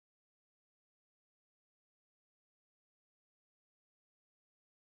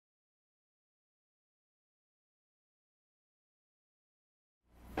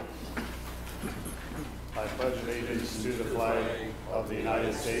pledge allegiance to the flag of the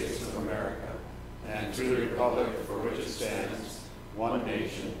United States of America and to the republic for which it stands, one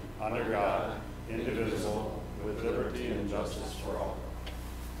nation, under God, indivisible, with liberty and justice for all.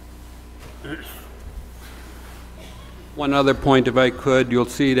 One other point, if I could, you'll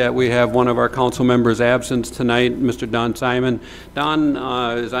see that we have one of our council members absent tonight, Mr. Don Simon. Don,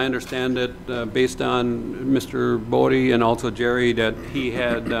 as I understand it, based on Mr. Bodie and also Jerry, that he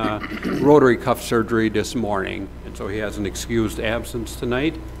had rotary cuff surgery this morning, and so he has an excused absence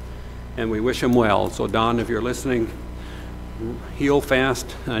tonight, and we wish him well. So Don, if you're listening, heal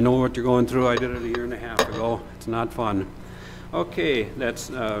fast. I know what you're going through. I did it a year and a half ago. It's not fun. Okay, that's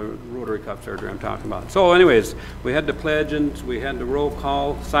rotary cuff surgery I'm talking about. So anyways, we had the pledge and we had the roll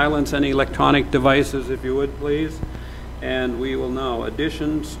call. Silence any electronic devices if you would, please. And we will now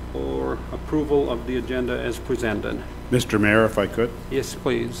additions or approval of the agenda as presented. Mr. Mayor, if I could. Yes,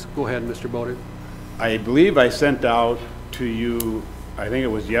 please. Go ahead, Mr. Bodie. I believe I sent out to you, I think it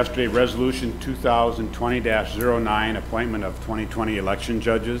was yesterday, Resolution 2020-09, appointment of 2020 election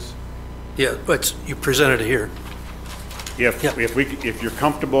judges. Yeah, but you presented it here. If you're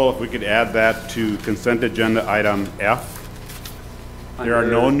comfortable, if we could add that to consent agenda item F. There are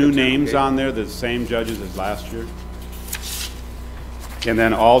no new names on there, the same judges as last year. And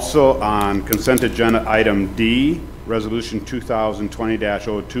then also on consent agenda item D, resolution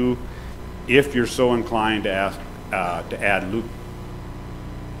 2020-02, if you're so inclined to ask to add Luke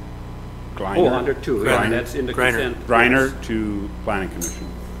Greiner. Oh, under two, yeah, that's in the consent. Greiner to Planning Commission.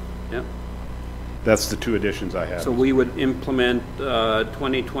 Yep. That's the two additions I have. So we would implement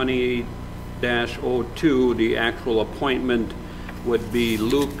 2020-02. The actual appointment would be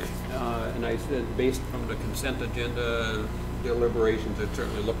Luke, and I said based from the consent agenda deliberations, it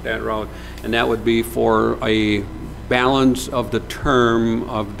certainly looked that route, and that would be for a balance of the term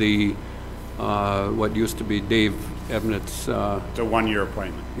of the what used to be Dave Evnett's. It's a one-year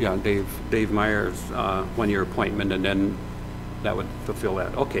appointment. Yeah, Dave Meyer's one-year appointment, and then that would fulfill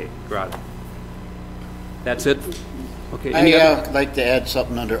that. Okay, got it. That's it? Okay. I'd like to add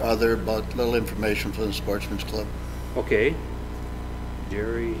something under other, but little information from the Sportsman's Club. Okay.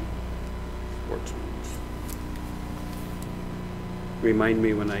 Jerry, Sportsman's. Remind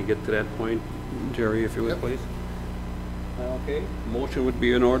me when I get to that point, Jerry, if you would, please. Okay. Motion would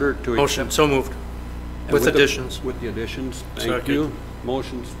be in order to Motion, accept. so moved. With additions. With the additions. Thank Second. you.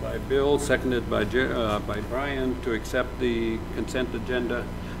 Motions by Bill, seconded by Brian to accept the consent agenda,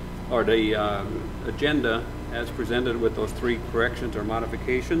 or the agenda as presented with those three corrections or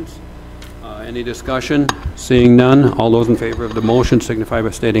modifications. Any discussion? Seeing none, all those in favor of the motion signify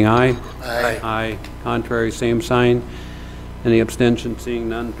by stating aye. Aye. Aye. Contrary, same sign. Any abstention? Seeing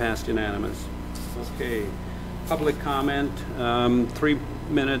none, passed unanimous. Okay. Public comment,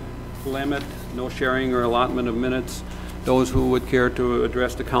 3-minute limit, no sharing or allotment of minutes. Those who would care to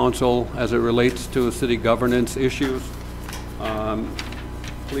address the council as it relates to city governance issues,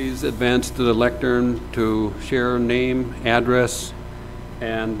 please advance to the lectern to share name, address,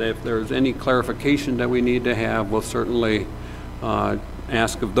 and if there's any clarification that we need to have, we'll certainly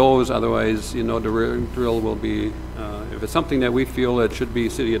ask of those. Otherwise, you know, the drill will be, if it's something that we feel that should be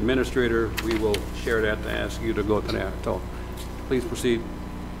city administrator, we will share that to ask you to go to that. So please proceed.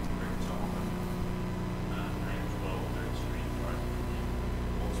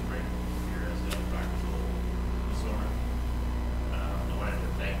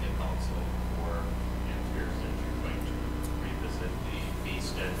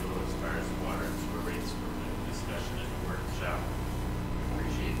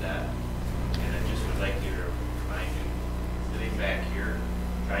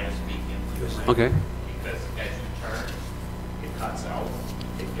 Okay. Because as you turn, it cuts out.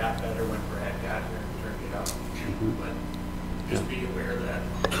 It got better when Brad got here and turned it up. But just be aware that,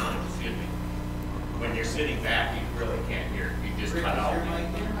 excuse me, when you're sitting back, you really can't hear. You just cut out.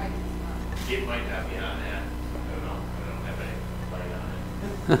 It might not be on that. I don't know. I don't have any light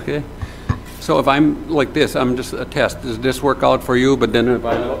on it. Okay. So if I'm like this, I'm just a test. Does this work out for you? But then if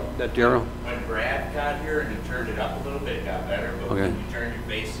I look that Gerald? When Brad got here and he turned it up a little bit, it got better. But Okay. when you turn your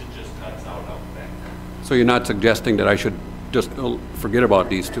bass, it just cuts out up back there. So you're not suggesting that I should just forget about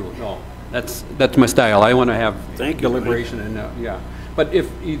these two? No. That's my style. I want to have deliberation and yeah. But if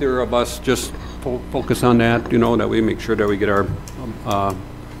either of us just focus on that, you know, that we make sure that we get our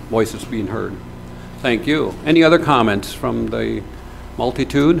voices being heard. Thank you. Any other comments from the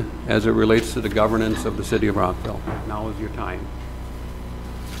multitude as it relates to the governance of the city of Rockville? Now is your time.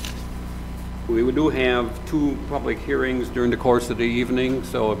 We do have 2 public hearings during the course of the evening,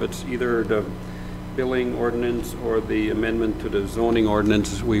 so if it's either the billing ordinance or the amendment to the zoning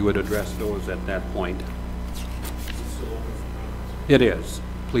ordinance, we would address those at that point. It is.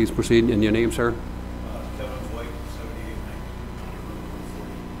 Please proceed. In your name, sir? Kevin White,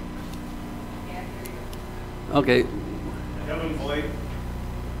 7819 Okay. Kevin Voigt,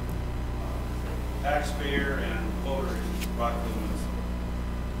 taxpayer and voter in Rockville, Minnesota.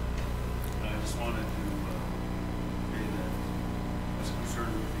 And I just wanted to say that I was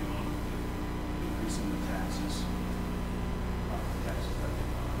concerned with the amount of the increase in the taxes. Taxes that they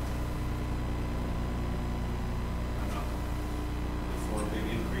I'm not for a big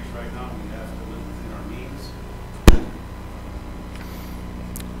increase right now. We have to live within our means.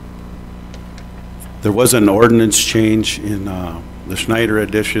 There was an ordinance change in the Schneider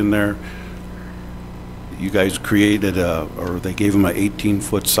edition there. You guys created or they gave him an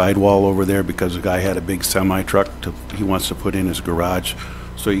 18-foot sidewall over there because the guy had a big semi-truck he wants to put in his garage.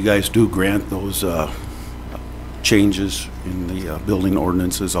 So you guys do grant those changes in the building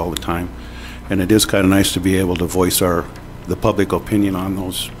ordinances all the time. And it is kind of nice to be able to voice the public opinion on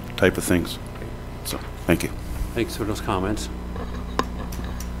those type of things. So, thank you. Thanks for those comments.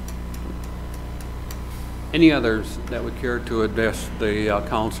 Any others that would care to address the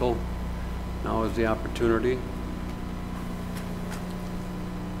council? Now is the opportunity.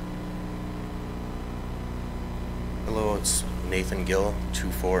 Hello, it's Nathan Gill,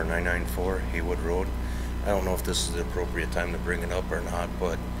 24994 Haywood Road. I don't know if this is the appropriate time to bring it up or not,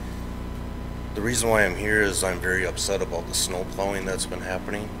 but the reason why I'm here is I'm very upset about the snow plowing that's been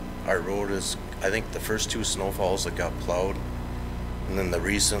happening. Our road is, I think the first 2 snowfalls that got plowed, and then the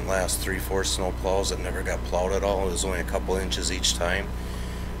recent last 3-4 snow plows that never got plowed at all. It was only a couple inches each time.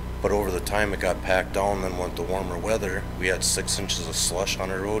 But over the time it got packed down, then with the warmer weather, we had 6 inches of slush on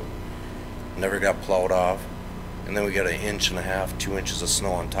our road. Never got plowed off. And then we got 1.5 inches, 2 inches of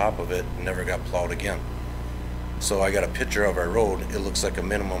snow on top of it, and never got plowed again. So I got a picture of our road. It looks like a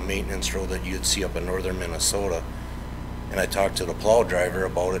minimum maintenance road that you'd see up in northern Minnesota. And I talked to the plow driver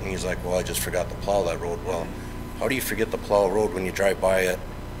about it, and he's like, well, I just forgot to plow that road. Well, how do you forget to plow a road when you drive by it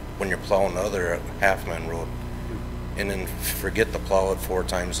when you're plowing the other half-man road? And then forget to plow it 4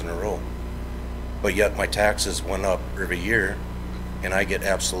 times in a row. But yet my taxes went up every year, and I get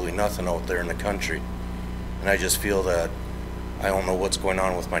absolutely nothing out there in the country. And I just feel that I don't know what's going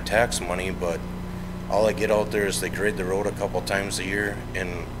on with my tax money, but all I get out there is they grade the road a couple times a year,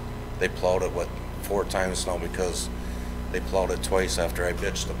 and they plowed it, 4 times now because they plowed it twice after I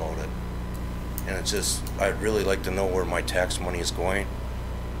bitched about it. And it's just, I'd really like to know where my tax money is going.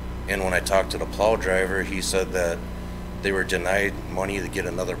 And when I talked to the plow driver, he said that they were denied money to get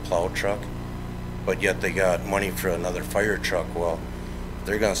another plow truck, but yet they got money for another fire truck. Well,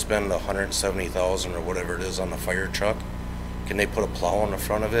 they're going to spend $170,000 or whatever it is on the fire truck. Can they put a plow on the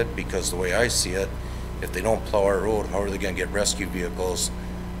front of it? Because the way I see it, if they don't plow our road, how are they going to get rescue vehicles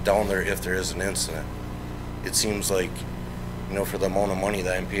down there if there is an incident? It seems like, you know, for the amount of money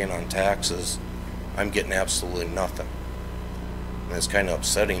that I'm paying on taxes, I'm getting absolutely nothing. And it's kind of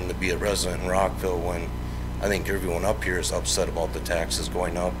upsetting to be a resident in Rockville when I think everyone up here is upset about the taxes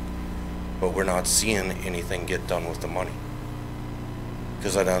going up, but we're not seeing anything get done with the money.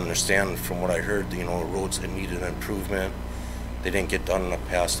 Because I don't understand, from what I heard, you know, roads that needed improvement, they didn't get done in the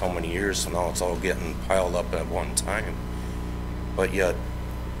past how many years, so now it's all getting piled up at one time. But yet,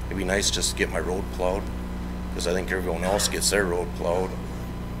 it'd be nice just to get my road plowed, because I think everyone else gets their road plowed.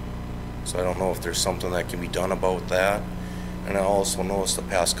 So I don't know if there's something that can be done about that. And I also noticed the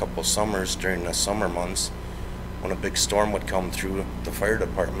past couple summers, during the summer months, when a big storm would come through, the fire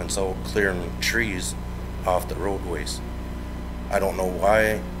department's out clearing trees off the roadways. I don't know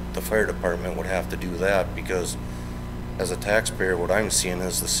why the fire department would have to do that, because as a taxpayer, what I'm seeing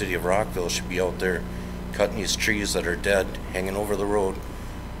is the city of Rockville should be out there cutting these trees that are dead, hanging over the road,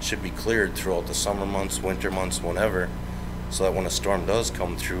 should be cleared throughout the summer months, winter months, whenever, so that when a storm does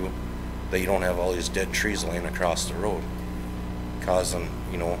come through, that you don't have all these dead trees laying across the road, causing,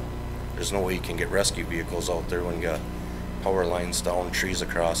 you know, there's no way you can get rescue vehicles out there when you got power lines down, trees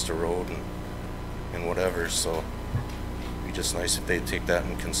across the road, and whatever. So it'd be just nice if they'd take that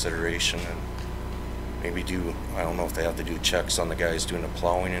in consideration and maybe do, I don't know if they have to do checks on the guys doing the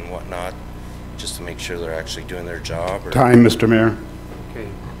plowing and whatnot, just to make sure they're actually doing their job. Or Time, Mr. Mayor. Okay.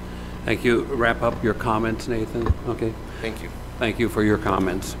 Thank you. Wrap up your comments, Nathan. Okay. Thank you. Thank you for your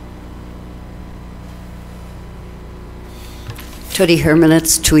comments. Tody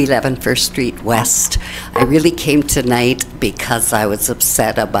Hermanitz, 211 First Street West. I really came tonight because I was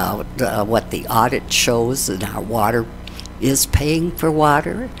upset about what the audit shows, and our water is paying for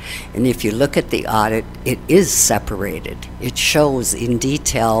water. And if you look at the audit, it is separated. It shows in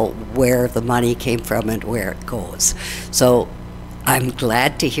detail where the money came from and where it goes. So I'm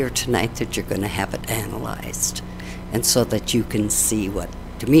glad to hear tonight that you're going to have it analyzed. and so that you can see what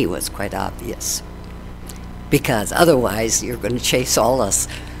to me was quite obvious. Because otherwise you're going to chase all us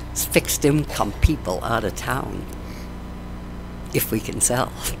fixed income people out of town if we can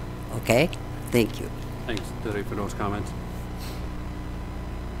sell. Okay? Thank you. Thanks, Terry, for those comments.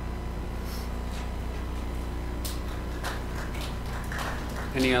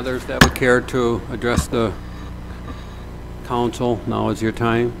 Any others that would care to address the council? Now is your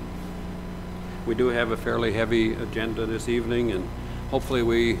time. We do have a fairly heavy agenda this evening, and hopefully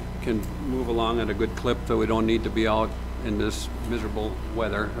we can move along at a good clip so we don't need to be out in this miserable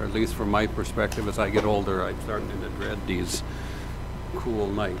weather, or at least from my perspective. As I get older, I'm starting to dread these cool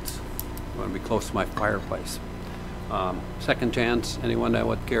nights. I want to be close to my fireplace. Second chance, anyone that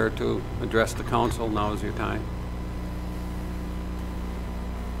would care to address the council, now is your time.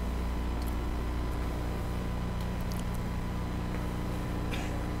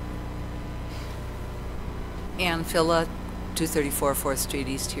 Ann Filla, 234 4th Street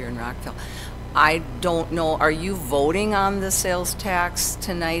East here in Rockville. I don't know, are you voting on the sales tax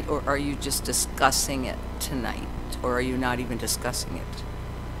tonight, or are you just discussing it tonight? Or are you not even discussing it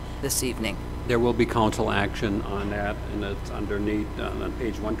this evening? There will be council action on that, and it's underneath, on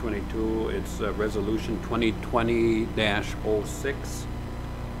page 122, it's Resolution 2020-06.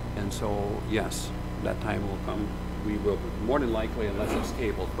 And so, yes, that time will come. We will, more than likely, unless it's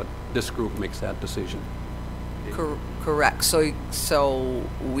tabled, but this group makes that decision. Correct. So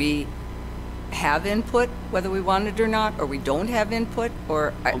we have input, whether we want it or not, or we don't have input,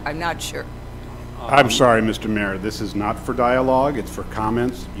 or I'm not sure. I'm sorry, Mr. Mayor, this is not for dialogue, it's for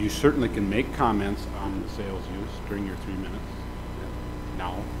comments. You certainly can make comments on the sales use during your 3 minutes.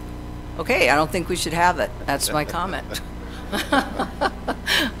 Now. Okay, I don't think we should have it. That's my comment.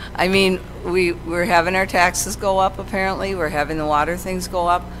 I mean, we're having our taxes go up, apparently. We're having the water things go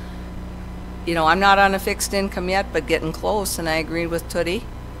up. You know, I'm not on a fixed income yet, but getting close, and I agreed with Tootie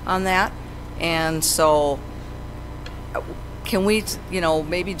on that. And so, can we, you know,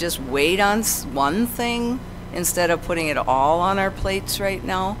 maybe just wait on one thing instead of putting it all on our plates right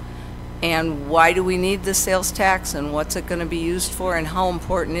now? And why do we need the sales tax, and what's it going to be used for, and how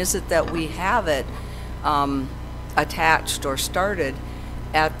important is it that we have it attached or started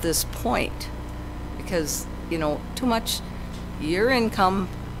at this point? Because, you know, too much, your income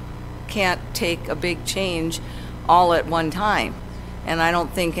can't take a big change all at one time. And I don't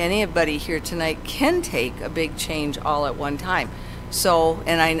think anybody here tonight can take a big change all at one time. So,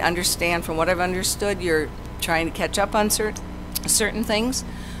 and I understand from what I've understood, you're trying to catch up on certain things,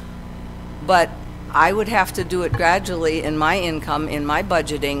 but I would have to do it gradually in my income, in my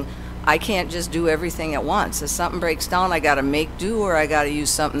budgeting. I can't just do everything at once. If something breaks down, I gotta make do, or I gotta use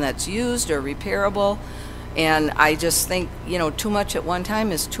something that's used or repairable. And I just think, you know, too much at one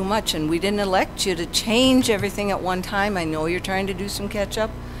time is too much, and we didn't elect you to change everything at one time. I know you're trying to do some catch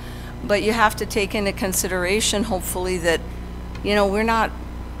up, but you have to take into consideration, hopefully, that, you know,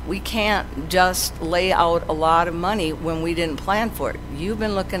 we can't just lay out a lot of money when we didn't plan for it. You've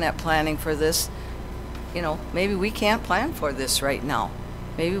been looking at planning for this. You know, maybe we can't plan for this right now.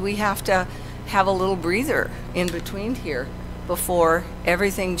 Maybe we have to have a little breather in between here before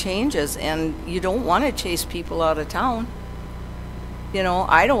everything changes, and you don't want to chase people out of town. You know,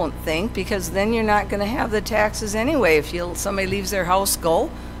 I don't think, because then you're not going to have the taxes anyway. If somebody leaves their house, do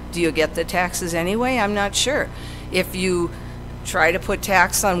you get the taxes anyway? I'm not sure. If you try to put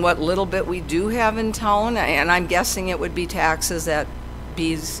tax on what little bit we do have in town, and I'm guessing it would be taxes at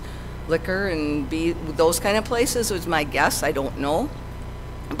B's Liquor and those kind of places, was my guess. I don't know.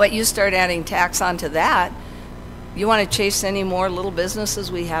 But you start adding tax onto that, you want to chase any more little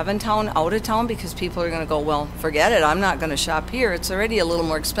businesses we have in town out of town, because people are going to go, well, forget it, I'm not going to shop here. It's already a little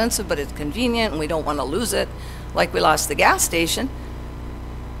more expensive, but it's convenient, and we don't want to lose it, like we lost the gas station.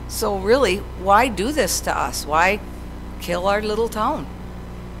 So really, why do this to us? Why kill our little town?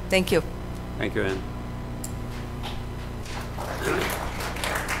 Thank you. Thank you, Ann.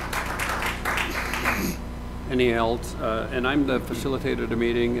 Any else? And I'm the facilitator of the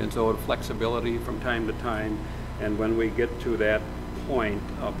meeting, and so flexibility from time to time. And when we get to that point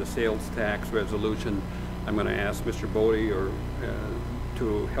of the sales tax resolution, I'm going to ask Mr. Bodie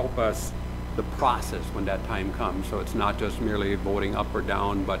to help us the process when that time comes. So it's not just merely voting up or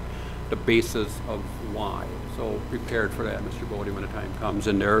down, but the basis of why. So prepared for that, Mr. Bodie, when the time comes.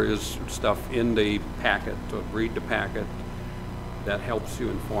 And there is stuff in the packet, so read the packet. That helps you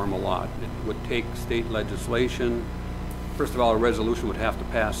inform a lot. It would take state legislation. First of all, a resolution would have to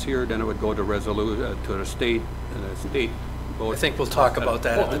pass here, then it would go to the state, and the state vote. I think we'll talk about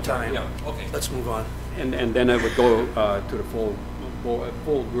that at the time. Yeah, okay. Let's move on. And then it would go to the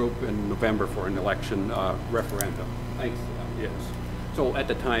full group in November for an election referendum. Thanks, yes. So at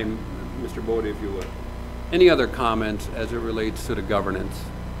the time, Mr. Bodie, if you would, any other comments as it relates to the governance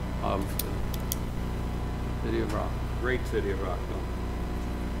of the city of Rockville, great city of Rockville?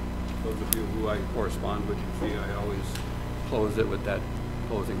 Those of you who I correspond with, you see I always close it with that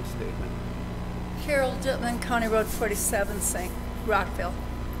closing statement. Carol Dittman, County Road 47, St. Rockville.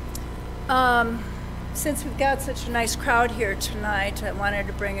 Since we've got such a nice crowd here tonight, I wanted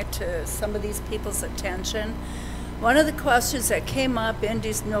to bring it to some of these people's attention. One of the questions that came up in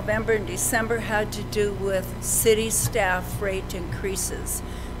November and December had to do with city staff rate increases,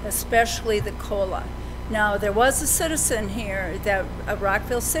 especially the COLA. Now, there was a citizen here, a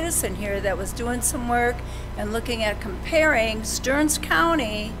Rockville citizen here, that was doing some work and looking at comparing Stearns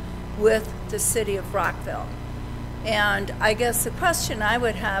County with the city of Rockville. And I guess the question I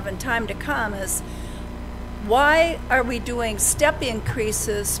would have in time to come is, why are we doing step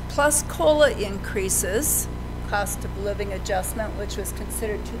increases plus COLA increases, cost of living adjustment, which was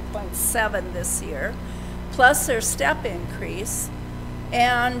considered 2.7 this year, plus their step increase,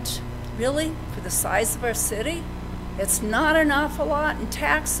 and really, for the size of our city, it's not an awful lot in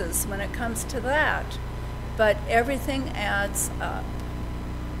taxes when it comes to that, but everything adds up.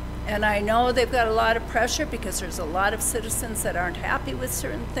 And I know they've got a lot of pressure because there's a lot of citizens that aren't happy with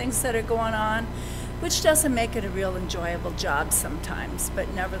certain things that are going on, which doesn't make it a real enjoyable job sometimes, but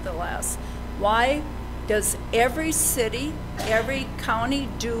nevertheless. Why does every city, every county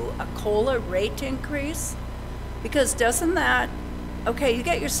do a COLA rate increase? Because doesn't that, okay, you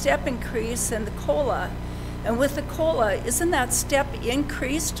get your step increase and the COLA, and with the COLA, isn't that step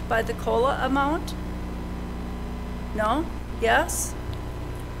increased by the COLA amount? No? Yes?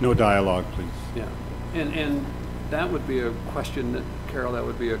 No dialogue, please. Yeah, and that would be a question that, Carol, that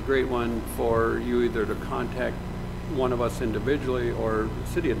would be a great one for you either to contact one of us individually or the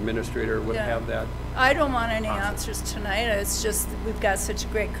city administrator would have that. I don't want any answers tonight. It's just we've got such a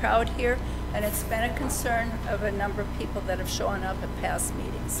great crowd here, and it's been a concern of a number of people that have shown up at past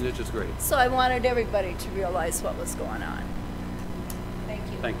meetings. Which is great. So I wanted everybody to realize what was going on. Thank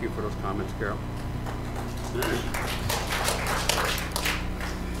you. Thank you for those comments, Carol.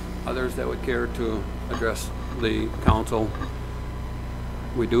 Others that would care to address the council?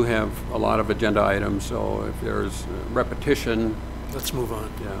 We do have a lot of agenda items, so if there's repetition. Let's move on.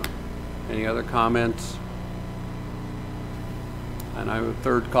 Yeah. Any other comments? And I'm a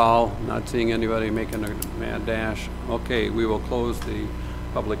third call, not seeing anybody making a mad dash. Okay, we will close the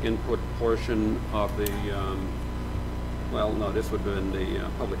public input portion of the, well, no, this would have been the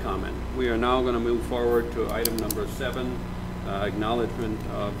public comment. We are now going to move forward to item number 7, acknowledgement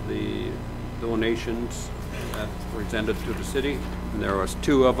of the donations that presented to the city. And there was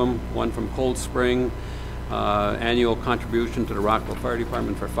 2 of them, one from Cold Spring, annual contribution to the Rockville Fire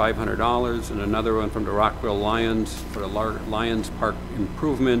Department for $500, and another one from the Rockville Lions for the Lions Park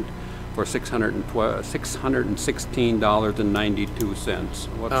improvement for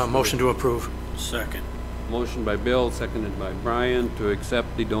 $616.92. Motion to approve. Second. Motion by Bill, seconded by Brian to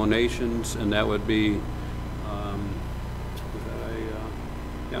accept the donations, and that would be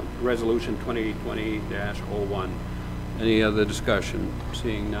Resolution 2020-01. Any other discussion?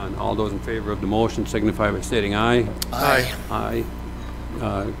 Seeing none. All those in favor of the motion signify by stating aye. Aye. Aye.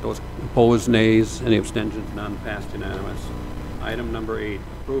 Those opposed, nays. Any abstentions? None. Passed unanimous. Item number 8,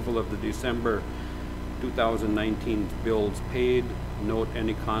 approval of the December 2019 bills paid. Note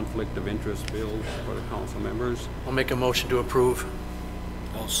any conflict of interest bills for the council members. I'll make a motion to approve.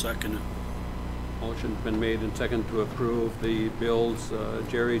 I'll second it. Motion's been made and second to approve the bills.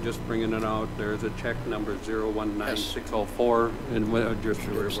 Jerry, just bringing it out, there's a check number 019604, and just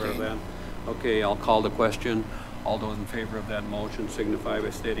so we're aware of that. Okay, I'll call the question. All those in favor of that motion signify by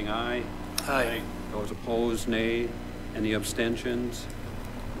stating aye. Aye. Those opposed, nay. Any abstentions?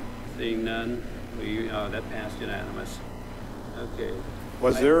 Seeing none, that passed unanimous. Okay.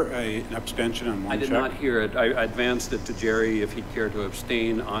 Was there an abstention on one I check? did not hear it. I advanced it to Jerry if he'd care to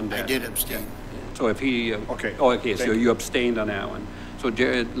abstain on that. I did abstain. So if he, Okay. oh, okay, so Thank you abstained on that one. So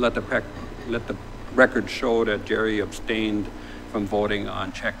Jerry, let the record show that Jerry abstained from voting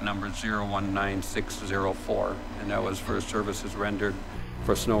on check number 019604, and that was for services rendered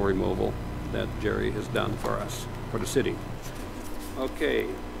for snow removal that Jerry has done for us, for the city. Okay,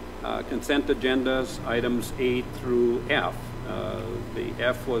 consent agendas, items A through F. The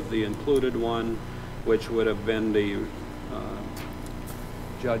F was the included one, which would have been the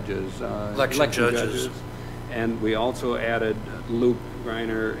judges, Election judges. And we also added Luke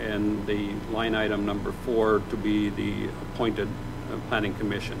Greiner and the line item number 4 to be the appointed planning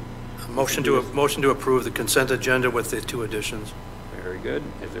commission. Motion to approve the consent agenda with the 2 additions. Very good.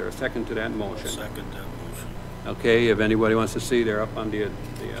 Is there a second to that motion? Second that motion. Okay, if anybody wants to see, they're up on the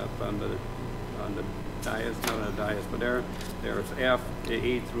dais, not on the dais, but there's F,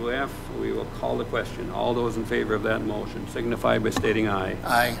 A through F. We will call the question. All those in favor of that motion signify by stating aye.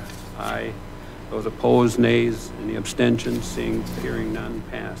 Aye. Aye. Those opposed, nays. Any abstentions? Hearing none,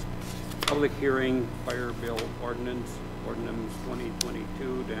 passed. Public hearing, fire bill ordinance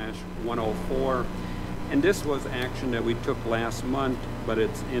 2022-104. And this was action that we took last month, but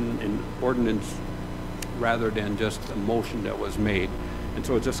it's in an ordinance rather than just a motion that was made. And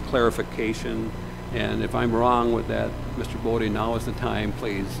so it's just clarification. And if I'm wrong with that, Mr. Bodie, now is the time,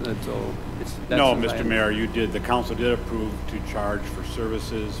 please. And so No, Mr. Mayor, you did, the council did approve to charge for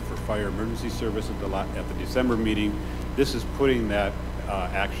services, for fire emergency service at the December meeting. This is putting that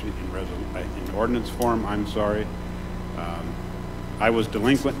action in ordinance form, I'm sorry. I was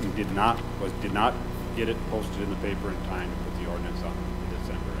delinquent and did not get it posted in the paper in time to put the ordinance on the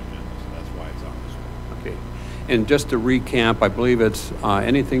December agenda, so that's why it's on this one. Okay. And just to recap, I believe it's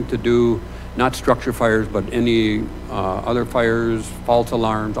anything to do, not structure fires, but any other fires, false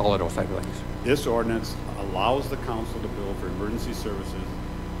alarms, all of those type of things. This ordinance allows the council to bill for emergency services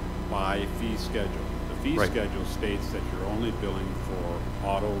by fee schedule. The fee Right. schedule states that you're only billing for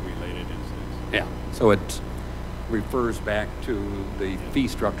auto-related incidents. Yeah. So it refers back to the fee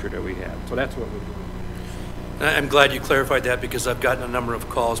structure that we have. So that's what we're doing. I'm glad you clarified that because I've gotten a number of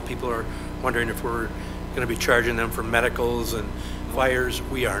calls. People are wondering if we're going to be charging them for medicals and fires.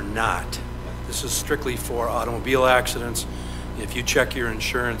 We are not. This is strictly for automobile accidents. If you check your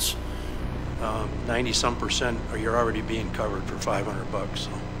insurance, 90-some%, or you're already being covered for $500. So.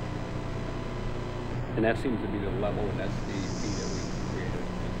 And that seems to be the level, and that's the fee that we created.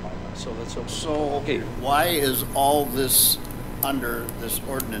 So let's hope. So, Okay. why is all this under this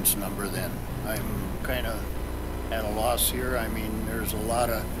ordinance number then? I'm kind of at a loss here. I mean, there's a lot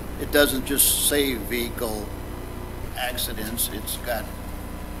of, it doesn't just say vehicle accidents, it's got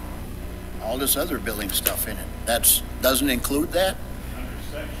all this other billing stuff in it. That's, doesn't include that? Under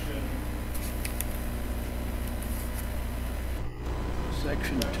Section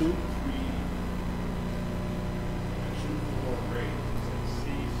 2? Section 4 rates, C,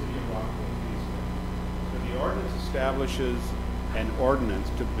 City of Rockville fee schedule. So the ordinance establishes an ordinance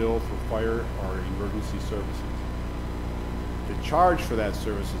to bill for fire or emergency services. The charge for that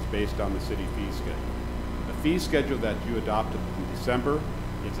service is based on the city fee schedule. The fee schedule that you adopted in December,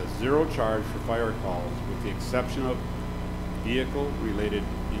 it's a zero charge for fire calls with the exception of vehicle-related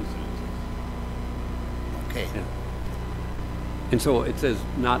incidences. Okay. Yeah. And so it says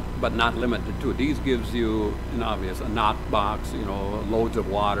not, but not limited to. These gives you an obvious, a knock box, you know, loads of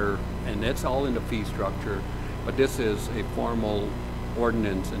water, and that's all in the fee structure. But this is a formal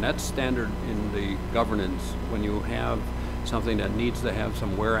ordinance, and that's standard in the governance when you have something that needs to have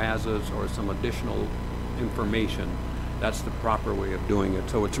some whereases or some additional information. That's the proper way of doing it.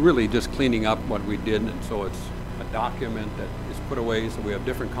 So it's really just cleaning up what we did, and so it's a document that is put away, so we have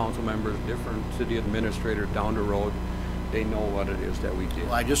different council members, different city administrators down the road. They know what it is that we did.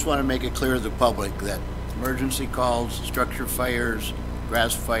 Well, I just want to make it clear to the public that emergency calls, structure fires,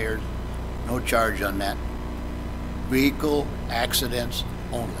 grass fires, no charge on that. Vehicle accidents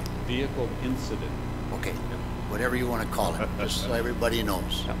only. Vehicle incident. Okay, whatever you want to call it, just so everybody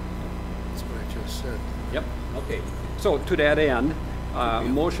knows. Yep. That's what I just said. Yep, okay. So to that end, a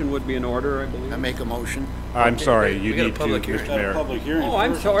motion would be in order, I believe. I make a motion. I'm sorry, we you got a need to, public hearing. Mr. Mayor. Public hearing. Oh,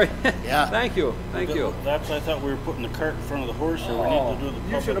 I'm first. sorry. Yeah. Thank you, thank you. That's, I thought we were putting the cart in front of the horse, so we Oh, need to do the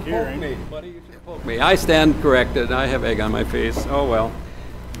you should public have poked hearing. me, buddy. You should have poked me. I stand corrected. I have egg on my face. Oh, well.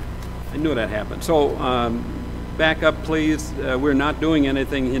 I knew that happened. So, back up, please. We're not doing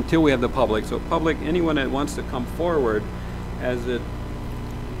anything until we have the public. So, public, anyone that wants to come forward as it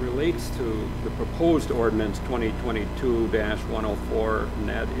relates to the proposed ordinance 2022-104, and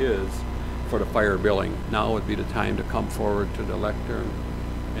that is for the fire billing. Now would be the time to come forward to the lectern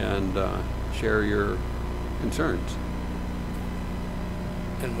and share your concerns.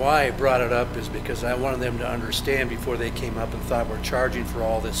 And why I brought it up is because I wanted them to understand before they came up and thought we're charging for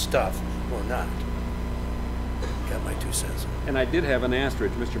all this stuff. We're not. Got my 2 cents. And I did have an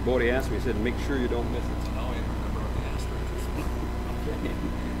asterisk. Mr. Bodie asked me, he said, make sure you don't miss it. So now I remember the asterisk. Okay.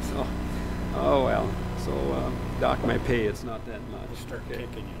 So, oh well. So, dock my pay, it's not that much. Start Okay.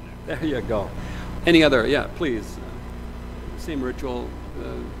 kicking you There you go. Any other, yeah, please. Same ritual,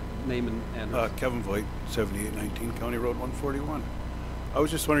 name and address. Kevin Voigt, 7819 County Road 141. I was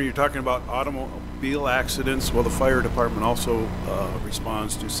just wondering, you're talking about automobile accidents. Well, the fire department also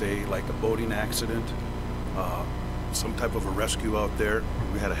responds to, say, like a boating accident, some type of a rescue out there.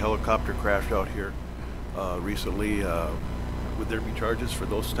 We had a helicopter crash out here recently. Would there be charges for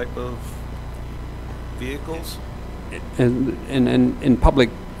those type of vehicles? And in public,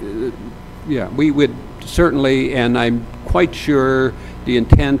 yeah, we would certainly, and I'm quite sure the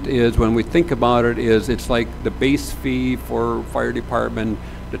intent is, when we think about it, is it's like the base fee for fire department,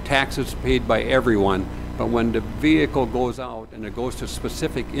 the taxes paid by everyone, but when the vehicle goes out and it goes to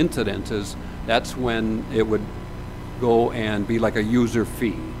specific incidences, that's when it would go and be like a user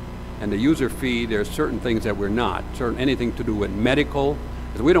fee. And the user fee, there's certain things that we're not, anything to do with medical,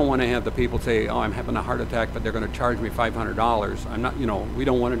 because we don't want to have the people say, oh, I'm having a heart attack, but they're going to charge me $500. I'm not, we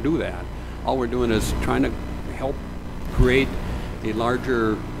don't want to do that. All we're doing is trying to help create a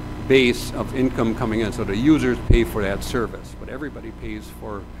larger base of income coming in, so the users pay for that service, but everybody pays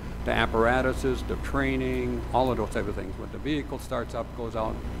for the apparatuses, the training, all of those type of things. When the vehicle starts up, goes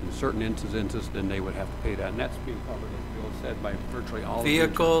out, in certain instances, then they would have to pay that, and that's being covered, as Bill said, by virtually all.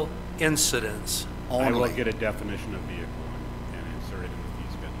 Vehicle incidents. I will get a definition of vehicle and insert it in the fee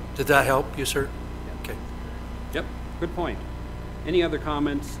schedule. Did that help you, sir? Okay. Yep, good point. Any other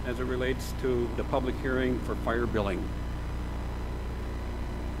comments as it relates to the public hearing for fire billing?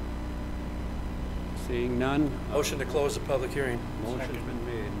 Seeing none. Motion to close the public hearing. Motion's been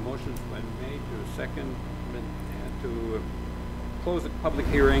made. Motion's been made to second, to close the public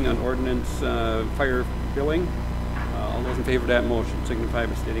hearing on ordinance fire billing. All those in favor of that motion signify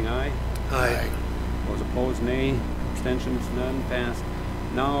by stating aye. Aye. Those opposed, nay. Abstentions, none. Passed.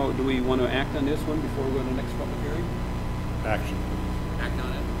 Now, do we want to act on this one before we go to the next public hearing? Action. Act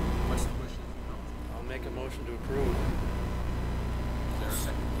on it. What's the wish? I'll make a motion to approve. Is there a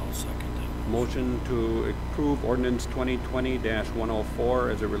second? I'll second that. Motion to approve ordinance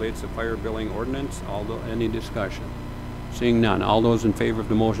 2020-104 as it relates to fire billing ordinance. Any discussion? Seeing none. All those in favor of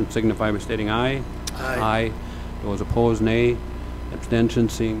the motion signify by stating aye. Aye. Those opposed, nay. Abstention,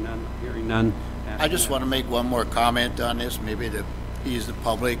 seeing none, hearing none. I just want to make one more comment on this, maybe to ease the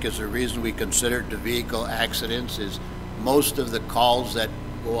public. Is the reason we considered the vehicle accidents is most of the calls that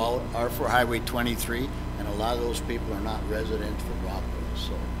go out are for Highway 23, and a lot of those people are not residents from Rockville.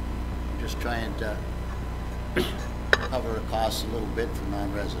 So I'm just trying to cover the costs a little bit for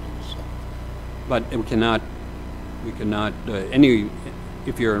non-residents. So. But we cannot,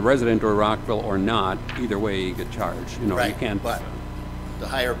 if you're a resident or Rockville or not, either way you get charged. Right, you can't. But the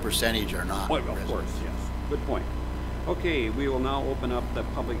higher percentage are not. Well, of course, yes. Good point. Okay, we will now open up the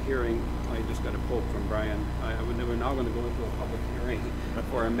public hearing. I just got a quote from Brian. We're now going to go into a public hearing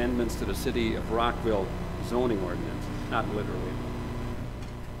for amendments to the City of Rockville zoning ordinance, not literally.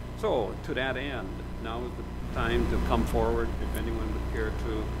 So, to that end, now is the time to come forward if anyone would care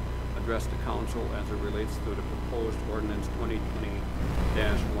to address the council as it relates to the proposed ordinance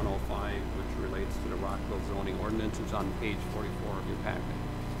 2020-105, which relates to the Rockville zoning ordinance. It's on page 44 of your packet.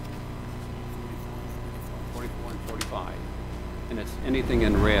 44 and 45. And it's anything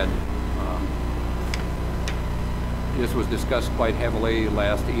in red. This was discussed quite heavily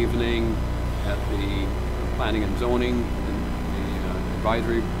last evening at the Planning and Zoning and the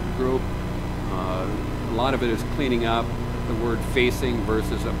advisory group. A lot of it is cleaning up the word facing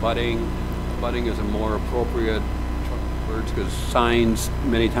versus abutting. Abutting is a more appropriate word because signs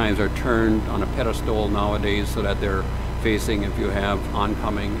many times are turned on a pedestal nowadays so that they're facing if you have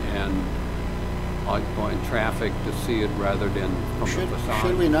oncoming and outgoing traffic to see it rather than from the facade.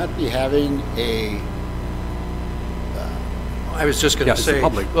 Should we not be having a I was just going to say,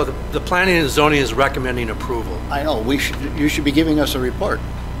 well, the planning and zoning is recommending approval. I know, you should be giving us a report.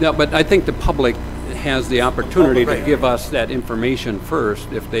 No, but I think the public has the opportunity to give us that information first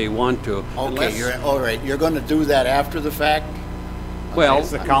if they want to. Okay, all right, you're going to do that after the fact? Well,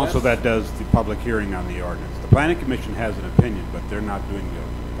 It's the council that does the public hearing on the ordinance. The planning commission has an opinion, but they're not doing the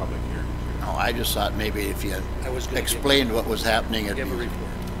public hearing. No, I just thought maybe if you explained what was happening, it'd be...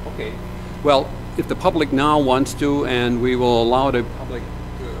 Okay. Well, if the public now wants to, and we will allow the public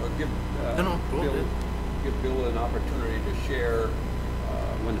to give Bill an opportunity to share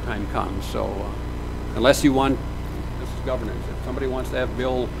when the time comes. So unless you want, this is governance, if somebody wants to have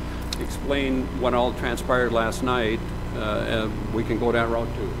Bill explain what all transpired last night, we can go that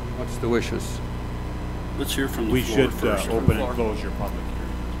route too. What's the wishes? Let's hear from the We floor should first. open and close your public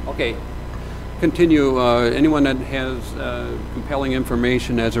hearing. Okay. Continue. Anyone that has compelling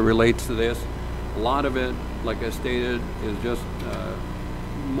information as it relates to this, a lot of it, like I stated, is just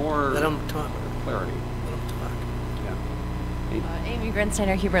more Let them talk. clarity. Let them talk. Yeah. Amy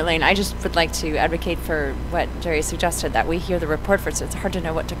Grinsteiner, Hubert Lane. I just would like to advocate for what Jerry suggested, that we hear the report first. It's hard to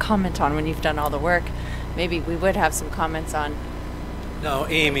know what to comment on when you've done all the work. Maybe we would have some comments on. No,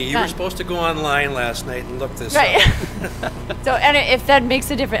 Amy, you were supposed to go online last night and look this Right. up. So, and if that makes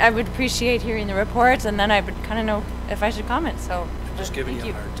a difference, I would appreciate hearing the report, and then I would kind of know if I should comment. So, Just giving you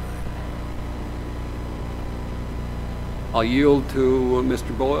thank a hard time. I'll yield to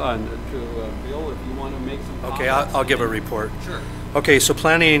Mr. Bill, if you want to make some comments. Okay, I'll give a report. Sure. Okay, so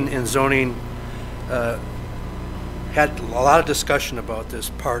planning and zoning had a lot of discussion about this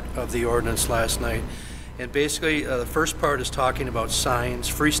part of the ordinance last night. And basically, the first part is talking about signs,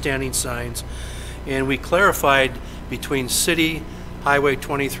 freestanding signs. And we clarified between city, Highway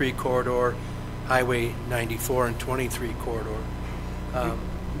 23 corridor, Highway 94 and 23 corridor.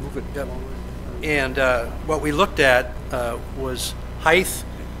 Move it Yep. forward. And what we looked at was height,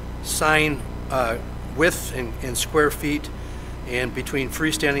 sign width in square feet, and between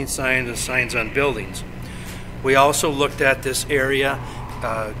freestanding signs and signs on buildings. We also looked at this area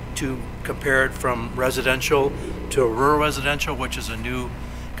to compare it from residential to rural residential, which is a new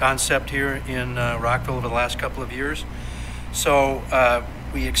concept here in Rockville over the last couple of years. So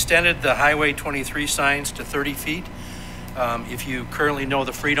we extended the Highway 23 signs to 30 feet. If you currently know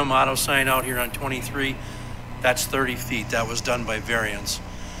the Freedom Auto sign out here on 23, that's 30 feet. That was done by variance.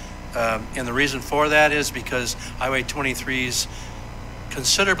 And the reason for that is because Highway 23 is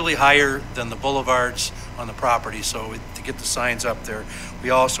considerably higher than the boulevards on the property, so to get the signs up there. We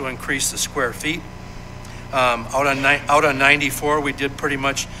also increased the square feet. Out on 94, we did pretty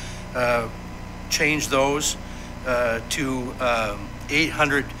much change those to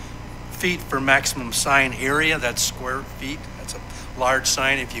 800 feet for maximum sign area. That's square feet. That's a large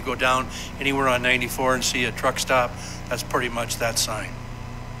sign. If you go down anywhere on 94 and see a truck stop, that's pretty much that sign.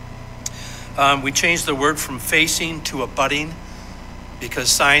 We changed the word from facing to abutting, because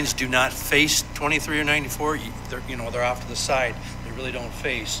signs do not face 23 or 94. They're off to the side. They really don't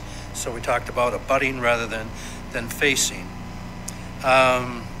face. So we talked about abutting rather than facing.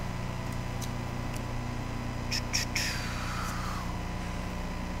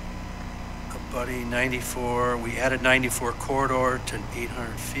 Abutting 94. We added 94 corridor to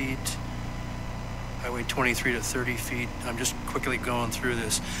 800 feet. Highway 23 to 30 feet. I'm just quickly going through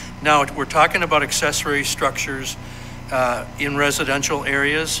this. Now we're talking about accessory structures in residential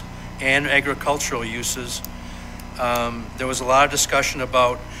areas and agricultural uses. There was a lot of discussion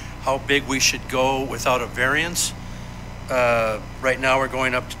about how big we should go without a variance. Right now we're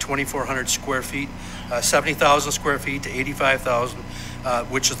going up to 2,400 square feet, 70,000 square feet to 85,000,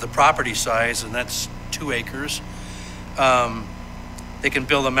 which is the property size, and that's 2 acres. They can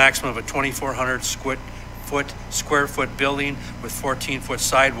build a maximum of a 2,400 square foot building with 14-foot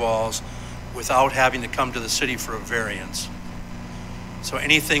sidewalls without having to come to the city for a variance. So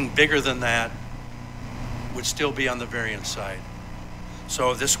anything bigger than that would still be on the variance side.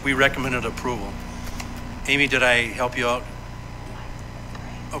 So we recommended approval. Amy, did I help you out?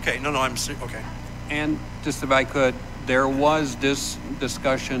 Okay, no, okay. And just if I could, there was this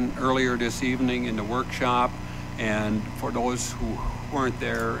discussion earlier this evening in the workshop, and for those who weren't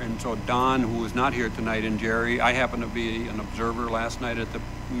there, and so Don, who was not here tonight, and Jerry, I happened to be an observer last night at the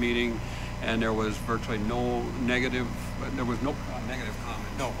meeting, and there was virtually no negative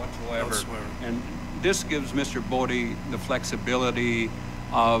comment whatsoever. And this gives Mr. Bodie the flexibility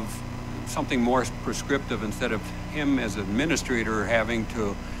of something more prescriptive, instead of him as administrator having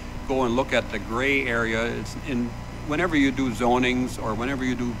to go and look at the gray area. Whenever you do zonings or whenever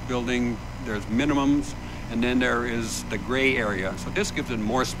you do building, there's minimums, and then there is the gray area. So this gives it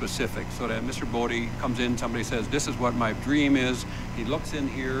more specific, so that Mr. Bodie comes in, somebody says, this is what my dream is. He looks in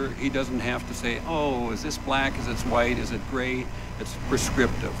here, he doesn't have to say, oh, is this black, is it white, is it gray? It's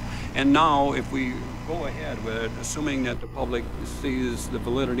prescriptive. And now, if we go ahead with it, assuming that the public sees the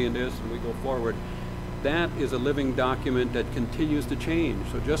validity in this and we go forward, that is a living document that continues to change.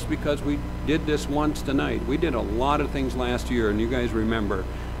 So just because we did this once tonight, we did a lot of things last year, and you guys remember,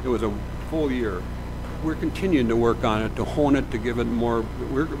 it was a full year. We're continuing to work on it, to hone it, to give it more.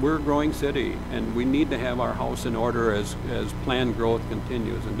 We're a growing city, and we need to have our house in order as planned growth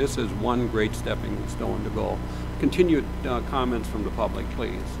continues. And this is one great stepping stone to go. Continued comments from the public,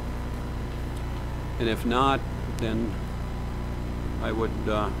 please. And if not, then I would,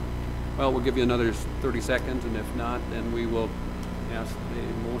 we'll give you another 30 seconds, and if not, then we will ask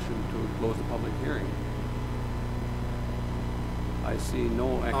the motion to close the public hearing. I see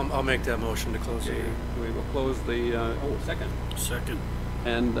no. I'll make that motion to close the hearing. We will close the, second. Second.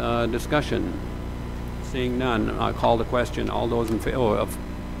 And discussion. Seeing none, I'll call the question. All those in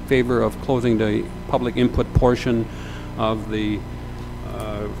favor of closing the public input portion of the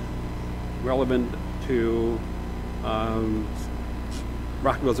relevant to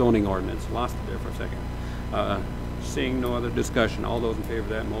Rockville zoning ordinance. Lost it there for a second. Seeing no other discussion, all those in favor of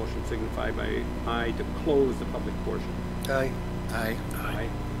that motion signify by aye to close the public portion. Aye. Aye. Aye.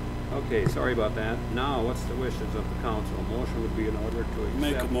 Okay, sorry about that. Now, what's the wishes of the council? A motion would be in order to accept.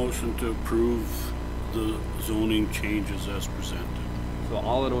 Make a motion to approve the zoning changes as presented. So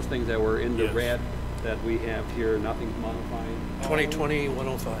all of those things that were in the Yes. red that we have here, nothing's modified?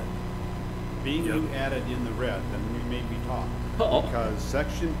 2020-105. Being you added in the red, then we made me talk. Uh-oh. Because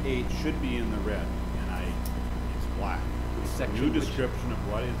section 8 should be in the red, and it's black. Section New which? description of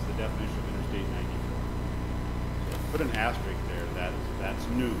what is the definition of Interstate 94. So put an asterisk there, that's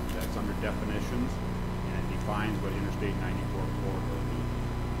new, that's under definitions, and it defines what Interstate 94 corridor means.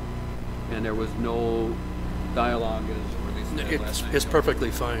 And there was no dialogue as released last night? It's perfectly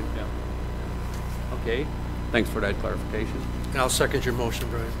fine. Yeah. Okay, thanks for that clarification. And I'll second your motion,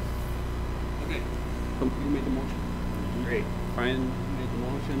 Brian. Okay. You made the motion? Great. Brian made the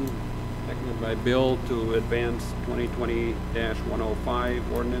motion, seconded by Bill to advance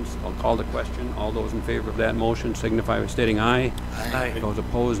 2020-105 ordinance. I'll call the question. All those in favor of that motion signify by stating aye. Aye. Those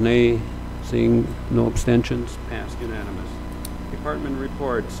opposed, nay. Seeing no abstentions, passed unanimous. Department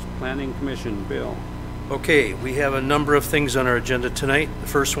reports, Planning Commission, Bill. Okay, we have a number of things on our agenda tonight. The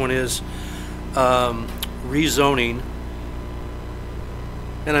first one is rezoning.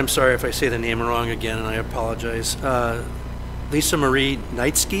 And I'm sorry if I say the name wrong again, and I apologize. Lisa Marie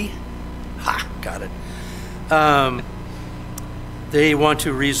Knightsky? Ha, got it. They want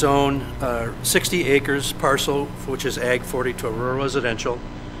to rezone 60 acres parcel, which is Ag 40, to a rural residential.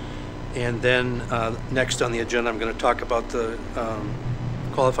 And then next on the agenda, I'm going to talk about the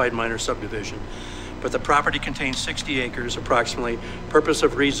qualified minor subdivision. But the property contains 60 acres approximately. Purpose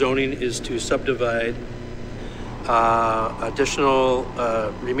of rezoning is to subdivide additional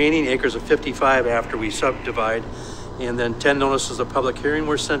remaining acres of 55 after we subdivide. And then 10 notices of public hearing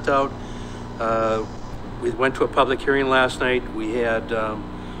were sent out. We went to a public hearing last night. We had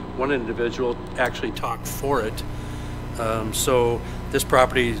one individual actually talk for it. So this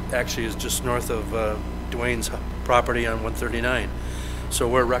property actually is just north of Dwayne's property on 139. So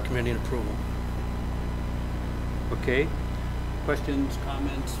we're recommending approval. Okay. Questions,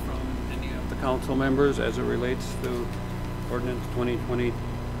 comments from any of the council members as it relates to ordinance 2020-103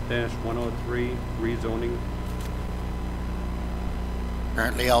 rezoning?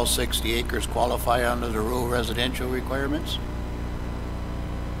 Currently, all 60 acres qualify under the rural residential requirements?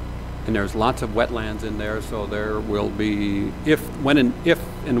 And there's lots of wetlands in there, so there will be, if and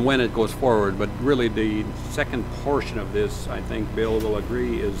when it goes forward, but really the second portion of this, I think Bill will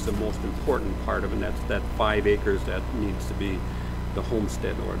agree, is the most important part of it, and that's that 5 acres that needs to be the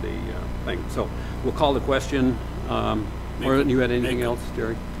homestead or the thing. So we'll call the question. Or you had anything else,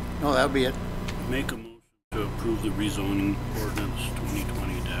 Jerry? No, that'll be it. Make a motion to approve the rezoning ordinance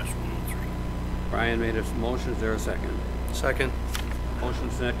 2020-103. Brian made a motion. Is there a second? Second. Motion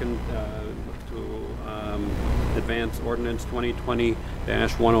second to advance ordinance 2020-103,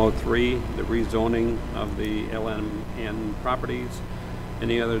 the rezoning of the LMN properties.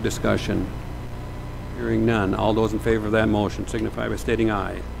 Any other discussion? Hearing none. All those in favor of that motion signify by stating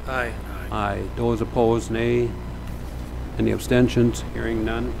aye. Aye. Aye. Those opposed, nay. Any abstentions? Hearing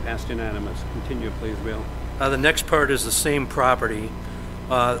none. Passed unanimous. Continue, please, Bill. The next part is the same property,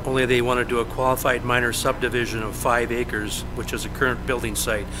 only they want to do a qualified minor subdivision of 5 acres, which is a current building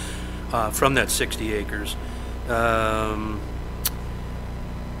site, from that 60 acres.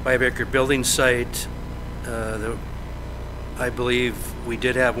 5-acre building site. I believe we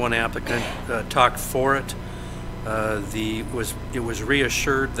did have one applicant talk for it. It was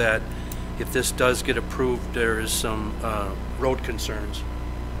reassured that if this does get approved, there is some road concerns.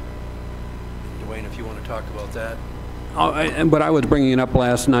 Dwayne, if you want to talk about that. But I was bringing it up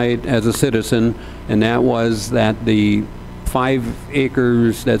last night as a citizen, and that was that the 5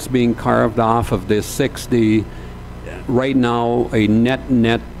 acres that's being carved off of this 60, right now, a net,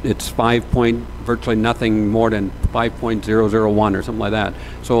 it's virtually nothing more than 5.001 or something like that.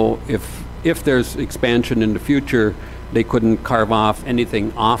 So if there's expansion in the future, they couldn't carve off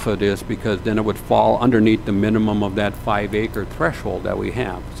anything off of this because then it would fall underneath the minimum of that 5-acre threshold that we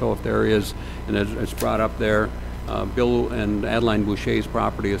have. So if there is, and it's brought up there, Bill and Adeline Boucher's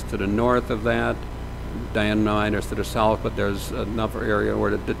property is to the north of that. Diane and mine is to the south, but there's another area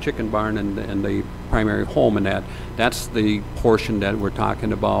where the chicken barn and the primary home in that's the portion that we're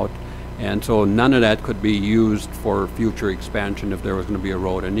talking about. And so none of that could be used for future expansion if there was going to be a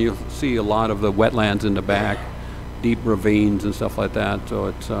road. And you'll see a lot of the wetlands in the back, deep ravines and stuff like that. So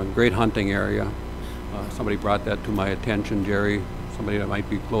it's a great hunting area. Somebody brought that to my attention, Jerry, somebody that might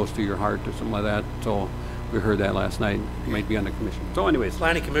be close to your heart or something like that. So we heard that last night. You might be on the commission. So anyways.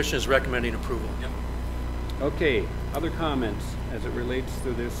 Planning Commission is recommending approval. Yep. Okay, other comments as it relates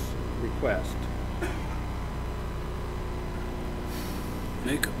to this request?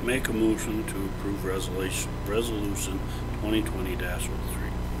 Make a motion to approve resolution 2020-03.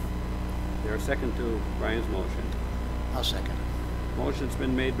 there a second to Brian's motion? I'll second it. Motion's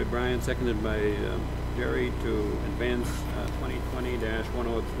been made by Brian, seconded by Jerry to advance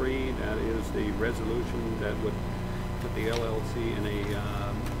 2020-103. That is the resolution that would put the LLC in a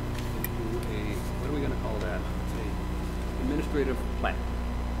what are we going to call that? Administrative plat.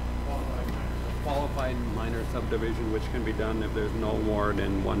 Qualified minor subdivision, which can be done if there's no more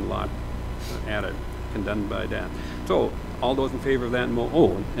than one lot added, can done by that. So, all those in favor of that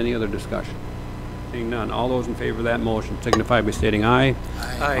any other discussion? Seeing none, all those in favor of that motion signify by stating aye.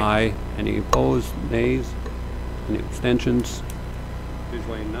 Aye. Aye. Any opposed, nays? Any abstentions?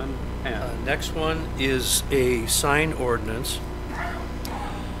 Visually none. Passed. Next one is a sign ordinance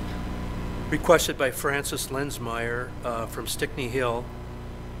requested by Francis Lensmeyer from Stickney Hill.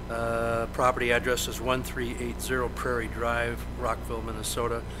 Property address is 1380 Prairie Drive, Rockville,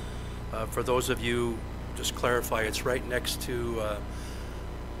 Minnesota. For those of you, just clarify, it's right next to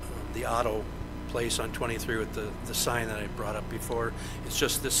the auto place on 23 with the sign that I brought up before. It's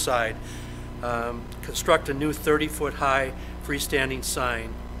just this side. Construct a new 30-foot high freestanding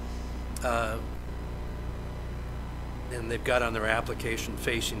sign. And they've got on their application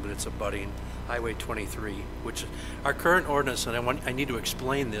facing, but it's abutting Highway 23, which our current ordinance, and I need to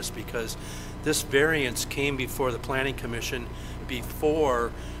explain this because this variance came before the Planning Commission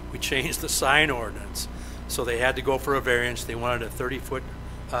before we changed the sign ordinance. So they had to go for a variance. They wanted a 30-foot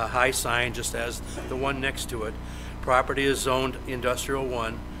high sign, just as the one next to it. Property is zoned Industrial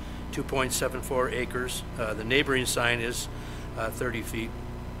 1, 2.74 acres. The neighboring sign is 30 feet.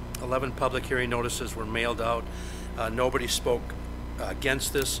 11 public hearing notices were mailed out. Nobody spoke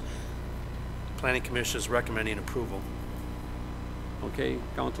against this. Planning Commission is recommending approval. Okay,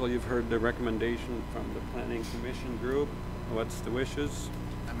 Council, you've heard the recommendation from the Planning Commission group. What's the wishes?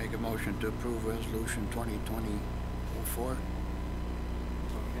 I make a motion to approve Resolution 2020-04. Okay.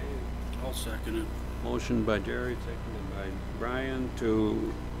 I'll second it. Motion by Jerry, seconded by Brian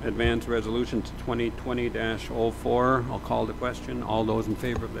to advance resolution to 2020-04. I'll call the question. All those in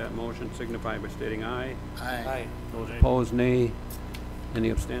favor of that motion signify by stating aye. Aye. Those opposed, nay. Any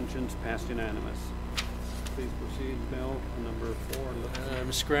abstentions? Passed unanimous. Please proceed, Bill, number 4.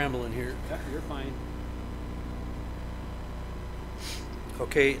 I'm scrambling here. Yeah, you're fine.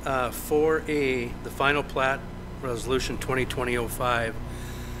 Okay, 4A, the final plat, Resolution 2020-05.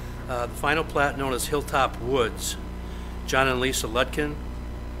 The final plat known as Hilltop Woods. John and Lisa Lutkin.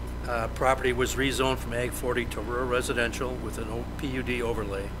 Property was rezoned from Ag 40 to rural residential with an PUD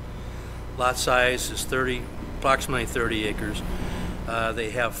overlay. Lot size is approximately 30 acres. They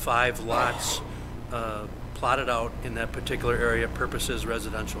have 5 lots plotted out in that particular area. Purpose is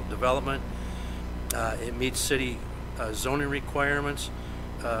residential development. It meets city zoning requirements.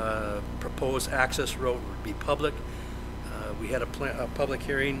 Proposed access road would be public. We had a public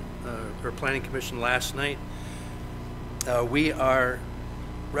hearing or Planning Commission last night. We are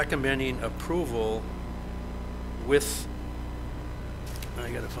recommending approval with, I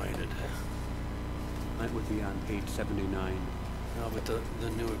gotta find it. That would be on page 79. No, but the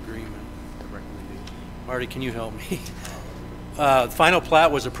new agreement. The recommendation. Marty, can you help me? Final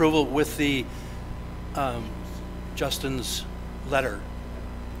plat was approval with the Justin's letter.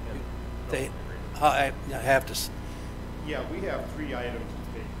 I have to. Yeah, we have 3 items to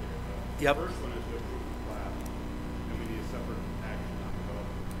take care of. Yep. The first one is to approve the plat, and we need a separate action on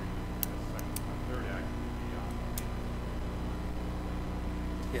development agreement. The third action would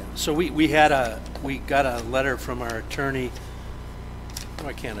be on. Yeah. So we got a letter from our attorney.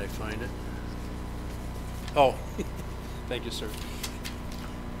 Why can't I find it? Oh, thank you, sir.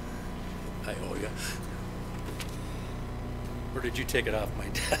 I owe you. Or did you take it off my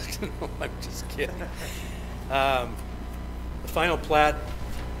desk? No, I'm just kidding. The final plat,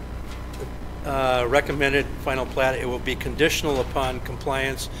 recommended final plat, it will be conditional upon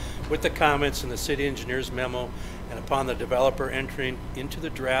compliance with the comments in the city engineer's memo and upon the developer entering into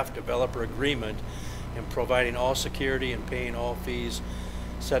the draft developer agreement and providing all security and paying all fees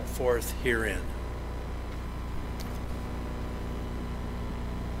set forth herein.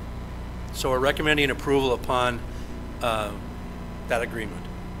 So we're recommending approval upon that agreement.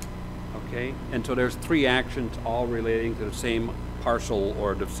 Okay, and so there's 3 actions all relating to the same parcel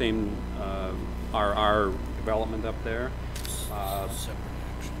or the same RR development up there.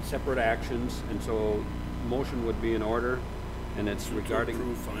 Separate actions, and so motion would be in order, and it's regarding... To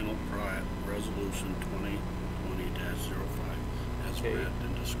approve final plat, resolution 2020-05, as Okay. read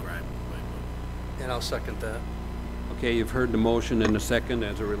and described by Bill. And I'll second that. Okay, you've heard the motion and the second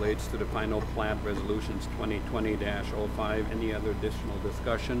as it relates to the final plat resolutions 2020-05. Any other additional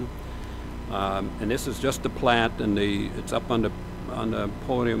discussion? And this is just the plat, and it's up on the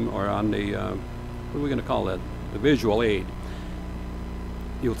podium, or on the, what are we going to call that? The visual aid.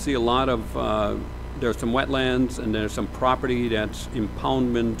 You'll see a lot of, there's some wetlands and there's some property that's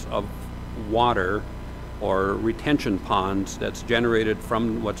impoundment of water or retention ponds that's generated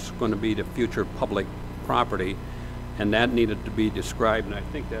from what's going to be the future public property. And that needed to be described, and I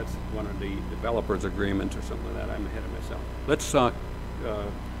think that's one of the developers' agreements or something like that. I'm ahead of myself. Let's,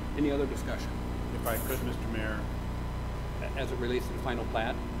 any other discussion? If I could, Mr. Mayor. As it relates to the final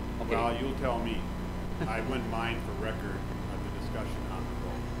plat? Okay. Well, you'll tell me. I wouldn't mind for record of the discussion on the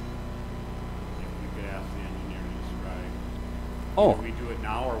road. If we could ask the engineer to describe. Oh. Do we do it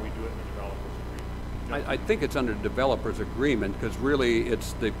now or we do it in the developer's agreement? I think it's under developer's agreement, because really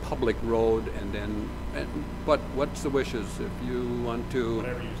it's the public road, and then, but what's the wishes if you want to?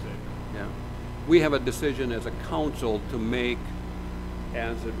 Whatever you say. Yeah. We have a decision as a council to make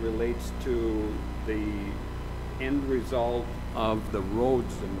as it relates to the end result of the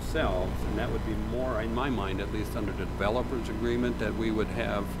roads themselves, and that would be more, in my mind at least, under the developer's agreement that we would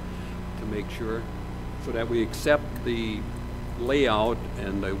have to make sure, so that we accept the layout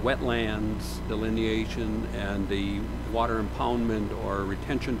and the wetlands delineation and the water impoundment or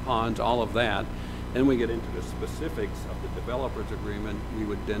retention ponds, all of that. Then we get into the specifics of the developer's agreement. We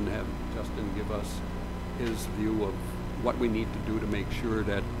would then have Justin give us his view of what we need to do to make sure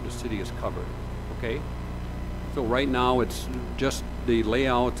that the city is covered, okay? So right now, it's just the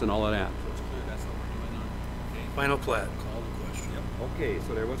layouts and all of that. So it's clear that's what we're doing on, okay? Final plat. Call the question. Yep. Okay,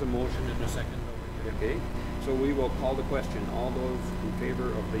 so there was a motion and a second over here, okay? So we will call the question. All those in favor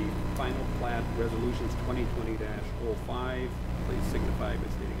of the final plat resolutions 2020-05, please signify by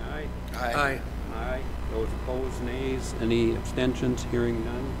stating aye. Aye. Aye. Those opposed, nays. Any abstentions? Hearing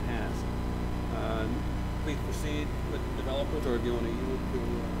none, passed. Please proceed with the developers, or do you want to yield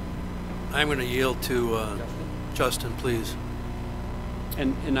to I'm going to yield to Justin? Justin, please.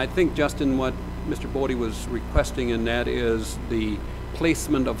 And I think, Justin, what Mr. Bodie was requesting in that is the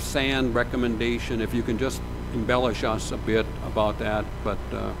placement of sand recommendation, if you can just embellish us a bit about that, but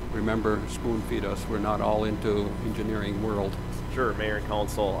remember, spoon feed us, we're not all into engineering world. Sure, Mayor and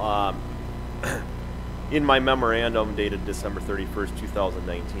Council. In my memorandum dated December 31st,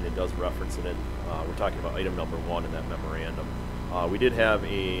 2019, it does reference it in, we're talking about item number 1 in that memorandum. We did have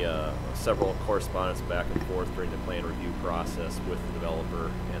several correspondence back and forth during the plan review process with the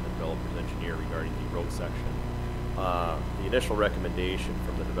developer and the developer's engineer regarding the road section. The initial recommendation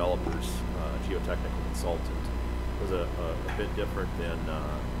from the developer's geotechnical consultant was a bit different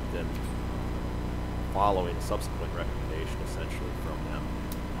than following a subsequent recommendation essentially from them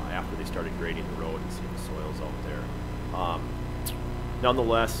after they started grading the road and seeing the soils out there.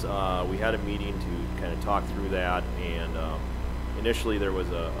 Nonetheless, we had a meeting to kind of talk through that, and initially there was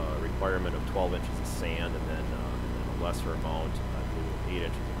a requirement of 12 inches of sand and then a lesser amount, I believe 8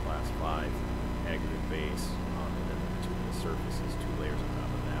 inches of class 5 aggregate base, and then the surfaces, 2 layers on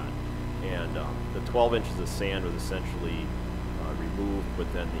top of that. And the 12 inches of sand was essentially removed,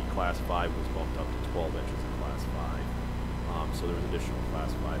 but then the class 5 was bumped up to 12 inches of class 5. So there was additional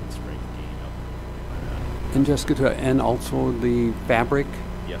class 5 and strength gain up by that. And Jessica, and also the fabric?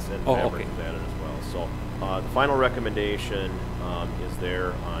 Yes, and okay. fabric was added as well. So the final recommendation is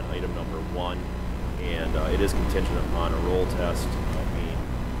there on item number 1, and it is contingent upon a roll test being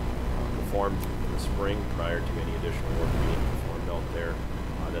performed in the spring prior to any additional work being performed out there,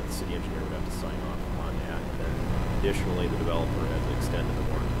 that the city engineer would have to sign off upon that. And then additionally, the developer has extended the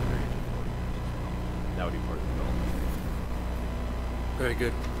warranty period to 4 years as well. That would be part of the development. Very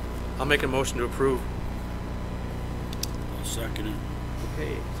good. I'll make a motion to approve. I'll second it.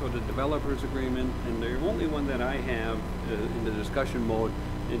 Okay, so the developer's agreement, and the only one that I have in the discussion mode,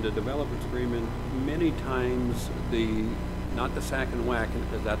 in the developer's agreement, many times not the sack and whack,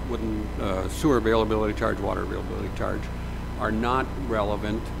 because that wouldn't, sewer availability charge, water availability charge, are not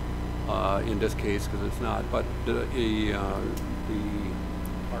relevant in this case, because it's not, but the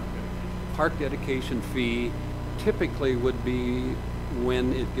park dedication fee typically would be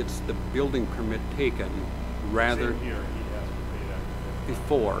when it gets the building permit taken, rather Same here, he has to pay that.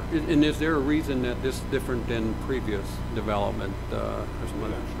 before. And is there a reason that this is different than previous development?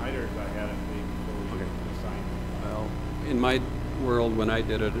 Schneider's, I had it paid before we signed it. Well, in my world, when I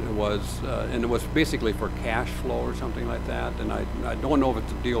did it, it was, and it was basically for cash flow or something like that, and I don't know if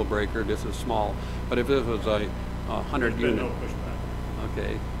it's a deal breaker, this is small, but if this was a 100 There's been unit. no pushback.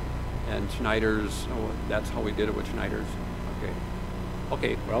 Okay, and Schneider's, that's how we did it with Schneider's, okay.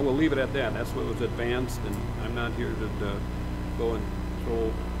 Okay, well, we'll leave it at that, that's what was advanced, and I'm not here to go and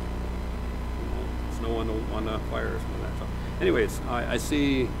throw snow on the fire or something like that. So Anyways, I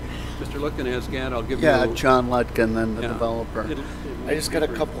see Mr. Lutkin has hand. I'll give Yeah, you. John Lutkin, then the Yeah. developer. It'll I just got a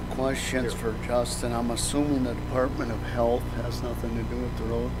be couple questions for Justin. I'm assuming the Department of Health has nothing to do with the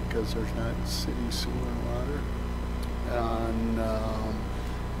road because there's not city sewer and water. On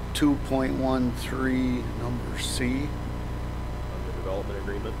 2.13, number C, On the development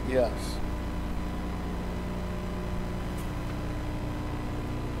agreement. yes.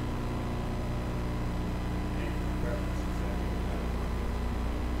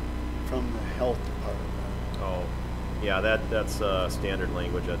 From the health department. Oh, yeah, that's standard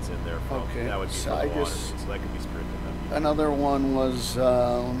language that's in there. Okay, That would be so from I the water, just- so that could be stricken. Another one was,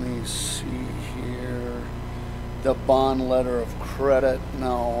 let me see here, the bond letter of credit.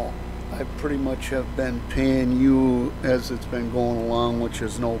 Now, I pretty much have been paying you as it's been going along, which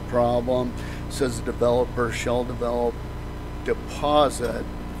is no problem. It says the developer shall deposit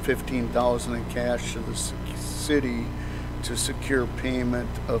 $15,000 in cash to the city to secure payment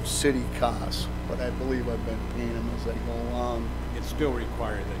of city costs. But I believe I've been paying them as I go along. It's still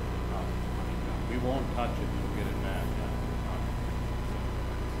required that you deposit the money down. We won't touch it, you'll get it back.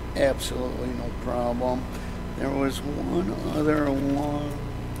 Absolutely no problem. There was one other one.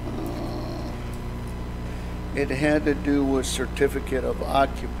 It had to do with certificate of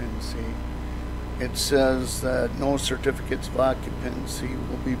occupancy. It says that no certificates of occupancy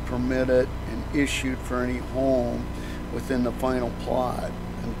will be permitted and issued for any home within the final plot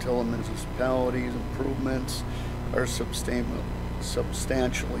until the municipality's improvements are substantially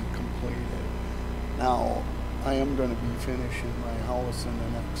completed. Now, I am going to be finishing my house in the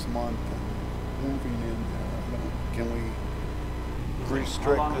next month and moving in there. Can we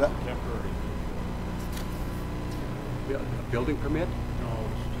restrict How long is that? it temporary? A building permit? No,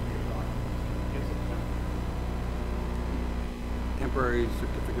 it's 2 years on. It's a Temporary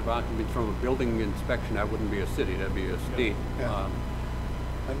certificate of occupancy from a building inspection, that wouldn't be a city, that'd be a state. Yeah.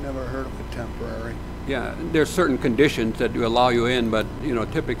 I've never heard of a temporary. Yeah, there's certain conditions that do allow you in, but, you know,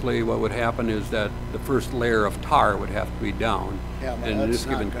 typically what would happen is that the first layer of tar would have to be down. Yeah, but And that's this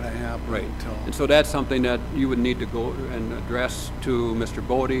not given- going to happen Right. until. And so that's something that you would need to go and address to Mr.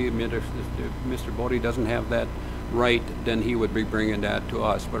 Bodie. I mean, if Mr. Bodie doesn't have that right, then he would be bringing that to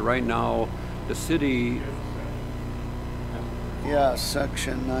us. But right now, the city, Yeah,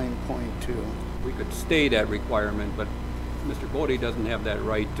 section 9.2. we could stay that requirement, but Mr. Bodie doesn't have that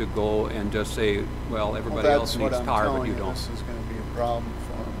right to go and just say, well, everybody else needs tar, but you don't. This is going to be a problem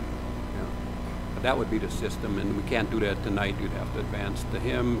for me. Yeah. But that would be the system, and we can't do that tonight. You'd have to advance to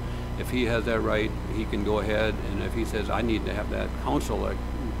him. If he has that right, he can go ahead, and if he says, I need to have that council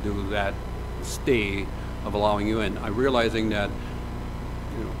do that stay of allowing you in, I'm realizing that,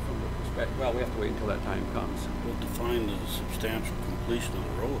 you know, from the perspective, well, we have to wait until that time comes. We'll define the substantial completion of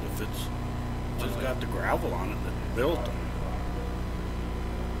the road if it's just got the gravel on it that's built.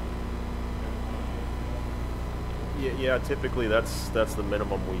 Yeah, typically that's the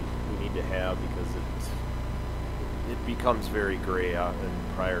minimum we need to have because it becomes very gray out and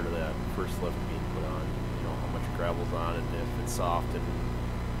prior to that first lift being put on, you know, how much gravel's on it, and if it's soft and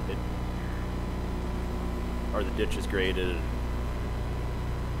are the ditches graded,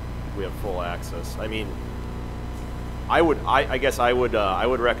 we have full access. I mean, I guess I would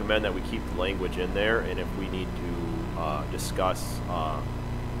recommend that we keep the language in there, and if we need to discuss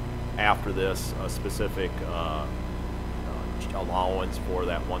after this a specific allowance for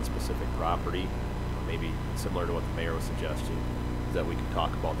that one specific property, maybe similar to what the mayor was suggesting, that we could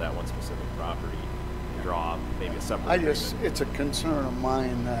talk about that one specific property, draw maybe a separate agreement. It's a concern of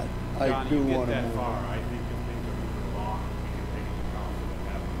mine that I John, do you get want to that move. far, I think if things are moving along, we can take it to council and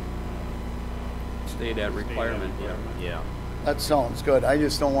have Stay that requirement, yeah. Yeah. That sounds good. I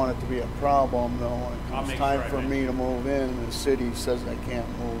just don't want it to be a problem though when it I'll comes make time sure I for make me to move in and the city says I can't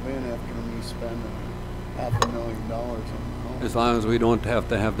move in after me spending $500,000 on the house. As long as we don't have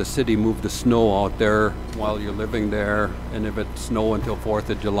to have the city move the snow out there while you're living there, and if it's snow until 4th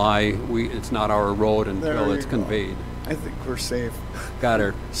of July, it's not our road There until you it's go. conveyed. I think we're safe. Got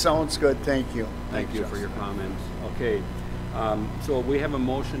her. Sounds good. Thank you. Thank you for your comments. Okay, so we have a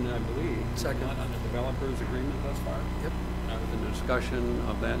motion, I believe. Second. On the developers agreement thus far? Yep. That was in the discussion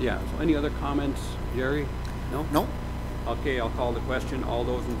of that, yeah. So any other comments, Jerry? No? No. Okay, I'll call the question. All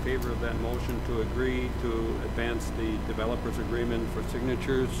those in favor of that motion to agree to advance the developers agreement for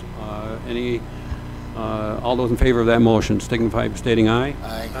signatures, all those in favor of that motion signify by stating aye.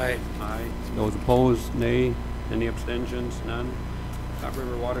 Aye. Aye. Those opposed, nay. Any abstentions? None. Top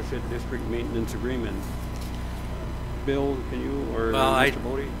River Watershed District Maintenance Agreement. Bill, can you, or Well, Mr.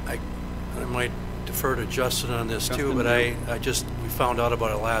 Bodie? I might defer to Justin on this too, Justin, but yeah. we found out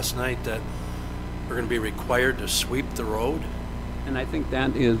about it last night that we're going to be required to sweep the road? And I think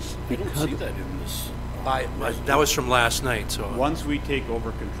that is I don't because see that in this. That was from last night, so. Once we take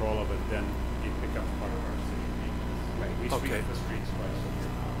over control of it, then it becomes part of our city maintenance. Right. We sweep Okay. the streets twice a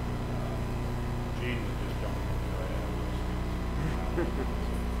year now. Gene was just jumping.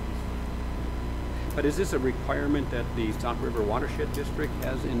 But is this a requirement that the South River Watershed District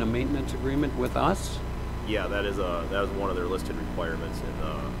has in a maintenance agreement with us? Yeah, that is one of their listed requirements in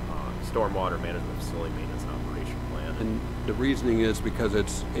the stormwater management facility maintenance operation plan. And the reasoning is because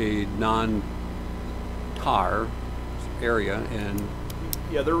it's a non-tar area and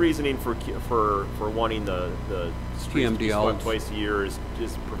Yeah, their reasoning for wanting the streets to be TMDLs. swept twice a year is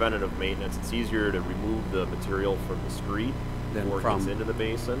just preventative maintenance. It's easier to remove the material from the street Than before it from- gets into the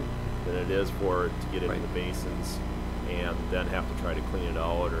basin than it is for it to get into Right. the basins and then have to try to clean it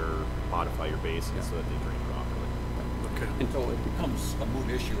out or modify your basins so that they drain properly. Okay. until it becomes a moot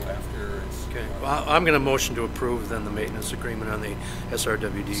issue after it's. Okay, well, I'm going to motion to approve then the maintenance agreement on the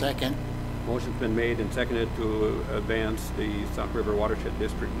SRWD. Second. Motion's been made and seconded to advance the South River Watershed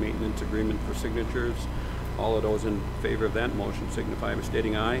District Maintenance Agreement for signatures. All of those in favor of that motion signify by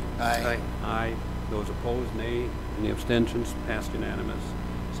stating aye. Aye. Aye. Those opposed, nay. Any abstentions? Passed unanimous.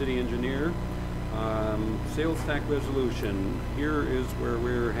 City engineer, sales tax resolution. Here is where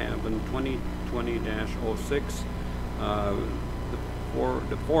we're having 2020-06.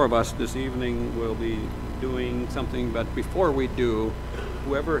 The four of us this evening will be doing something, but before we do,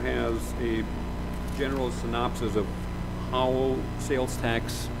 whoever has a general synopsis of how sales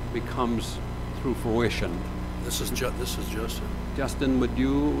tax becomes through fruition. This is Justin. Justin, would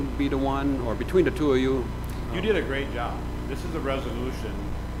you be the one, or between the two of you? You did a great job. This is a resolution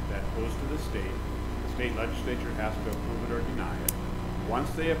that goes to the state. The state legislature has to approve it or deny it. Once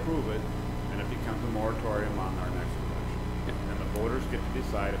they approve it, then it becomes a moratorium on our next election. And the voters get to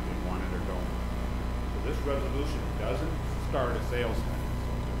decide if they want it or don't. So this resolution doesn't start a sales tax.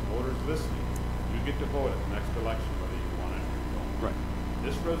 So if the voters listening, you get to vote at the next election whether you want it or you don't. Right.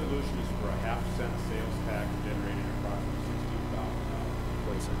 This resolution is for a half-cent sales tax generating approximately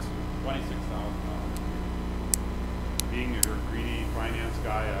 $26,000. Being your greedy finance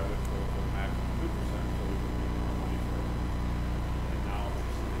guy, I would go for the maximum 2% so we can make more money for it. And now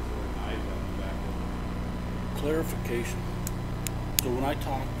there's eyes on the back of it. Clarification. So when I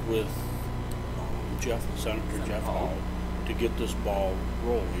talked with Senator Jeff Hall to get this ball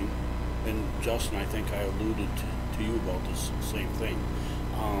rolling, and Justin, I think I alluded to you about this same thing,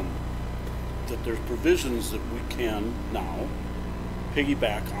 that there's provisions that we can now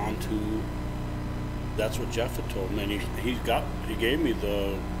piggyback onto. That's what Jeff had told me, and he gave me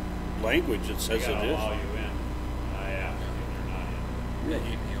the language that says it They gotta is. allow you in. And I asked if they're not in.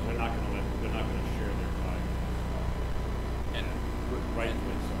 They're not gonna share their time. And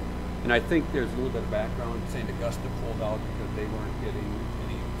rightfully so. And I think there's a little bit of background. St. Augusta pulled out because they weren't getting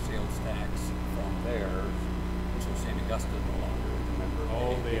any sales tax from theirs. So St. Augusta no longer is a member of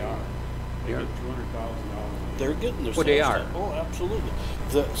Oh, the they APO. are. They get $200,000. They're getting their Well, they sales are. tax. Oh, absolutely.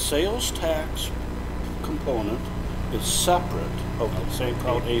 The sales tax component is separate of the St.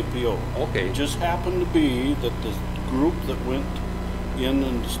 Cloud APO. Okay. It just happened to be that the group that went in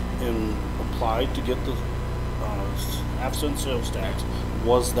and applied to get the half-cent sales tax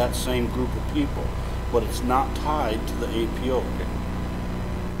was that same group of people, but it's not tied to the APO.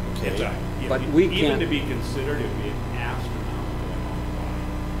 Okay. It's But we even can't- to be considered, it would be an astronomical amount of money.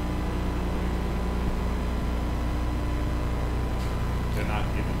 They're not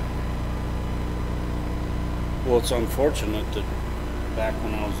giving it. Well, it's unfortunate that back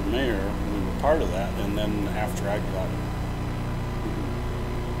when I was the mayor, we were part of that, and then after I got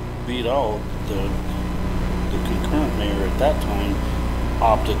beat out, the concurrent mayor at that time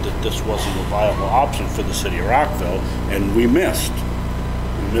opted that this wasn't a viable option for the city of Rockville, and we missed.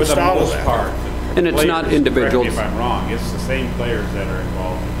 We missed For the out of most that. part. And it's not Players, individuals. correct me if I'm wrong, it's the same players that are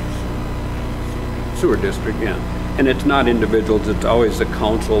involved in this. Sewer district, yeah. And it's not individuals, it's always the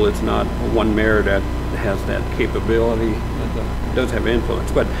council, it's not one mayor that has that capability, that does have influence.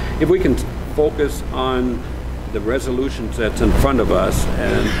 But if we can focus on the resolutions that's in front of us,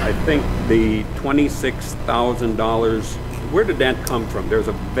 and I think the $26,000, where did that come from? There's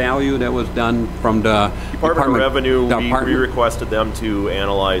a value that was done from the Department of Revenue, we Department- requested them to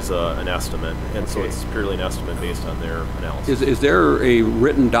analyze an estimate, and so Okay. it's purely an estimate based on their analysis. Is there a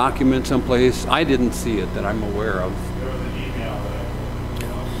written document someplace? I didn't see it that I'm aware of. There was an email that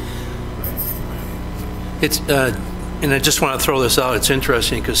It's, and I just want to throw this out, it's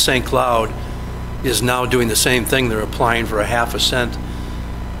interesting because St. Cloud is now doing the same thing. They're applying for a half a cent,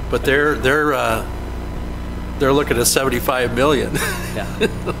 but their they're looking at 75 million. Yeah.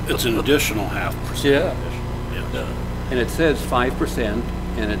 It's an additional 0.5%. Yeah. And it says 5%,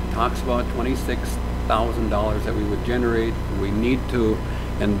 and it talks about $26,000 that we would generate. We need to,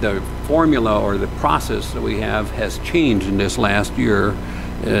 and the formula or the process that we have has changed in this last year,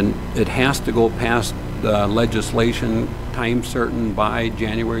 and it has to go past the legislation time certain by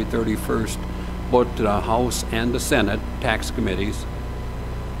January 31st, both to the House and the Senate tax committees.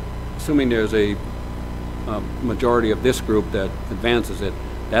 Assuming there's a majority of this group that advances it,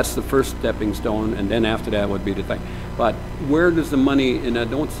 that's the first stepping stone, and then after that would be the thing. But where does the money, and I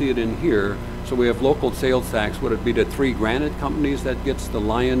don't see it in here, so we have local sales tax, would it be the 3 granite companies that gets the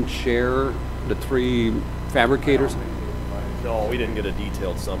lion's share, the 3 fabricators? No, we didn't get a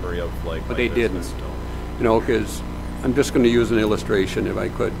detailed summary of like. But they didn't. You know, because I'm just going to use an illustration if I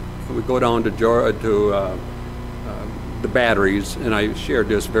could. We go down to the batteries, and I shared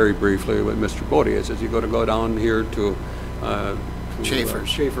this very briefly with Mr. Bodie. I says, you got to go down here to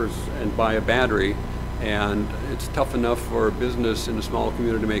Schaefer's and buy a battery, and it's tough enough for a business in a small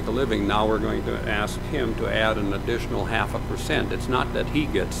community to make a living. Now we're going to ask him to add an additional 0.5%. It's not that he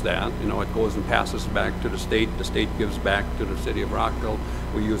gets that, you know, it goes and passes back to the state gives back to the city of Rockville.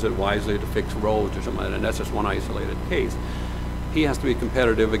 We use it wisely to fix roads or something like that, and that's just one isolated case. He has to be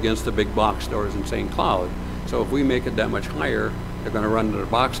competitive against the big box stores in St. Cloud. So if we make it that much higher, they're going to run to the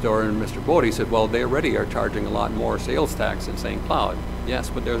box store, and Mr. Bodie said, well, they already are charging a lot more sales tax in St. Cloud. Yes,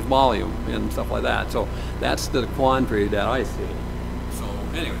 but there's volume and stuff like that. So that's the quandary that I see. So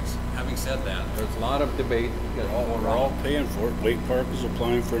anyways, having said that, there's a lot of debate. We're all paying for it. Wake Park is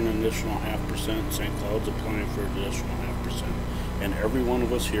applying for an additional 0.5%. St. Cloud's applying for an additional 0.5%. And every one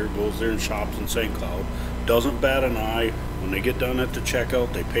of us here goes there and shops in St. Cloud. Doesn't bat an eye. When they get done at the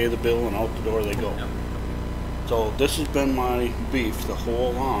checkout, they pay the bill and out the door they go. Yep. So this has been my beef the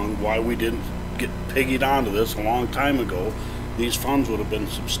whole along, why we didn't get piggied onto this a long time ago. These funds would have been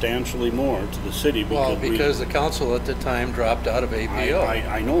substantially more to the city because the council at the time dropped out of APO.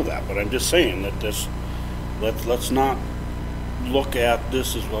 I know that, but I'm just saying that this, let's not look at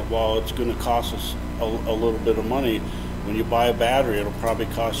this as well, it's going to cost us a little bit of money. When you buy a battery, it'll probably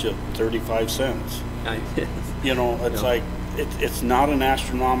cost you 35 cents. You know, it's like, it's not an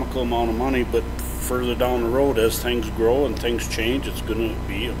astronomical amount of money, but further down the road, as things grow and things change, it's going to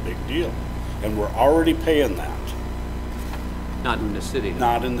be a big deal. And we're already paying that. Not in the city.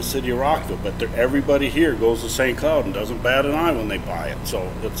 Not in the city of Rockville, but everybody here goes to St. Cloud and doesn't bat an eye when they buy it.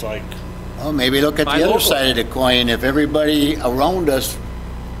 So it's like... Well, maybe look at the other side of the coin. If everybody around us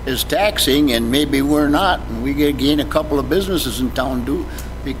is taxing and maybe we're not, and we gain a couple of businesses in town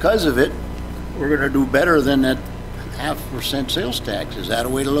because of it, we're going to do better than that 0.5% sales tax. Is that a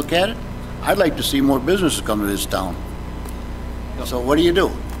way to look at it? I'd like to see more businesses come to this town. So what do you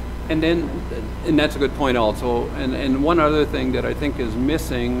do? And that's a good point also. And one other thing that I think is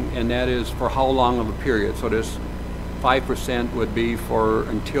missing, and that is for how long of a period. So this 5% would be for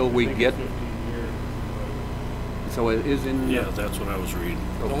until we get. So it is in. Yeah, that's what I was reading.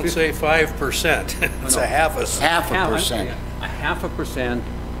 So don't say 5%. It's a half a percent. A 0.5%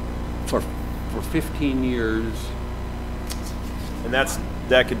 for 15 years. And that's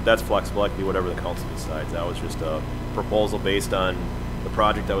flexible. That could be whatever the council decides. That was just a proposal based on the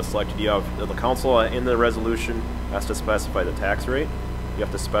project that was selected. You have the council in the resolution has to specify the tax rate. You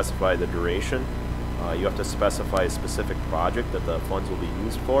have to specify the duration. You have to specify a specific project that the funds will be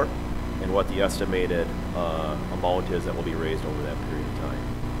used for, and what the estimated amount is that will be raised over that period of time.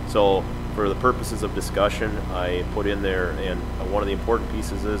 So for the purposes of discussion, I put in there, and one of the important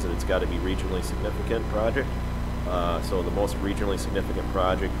pieces is that it's got to be regionally significant project. So the most regionally significant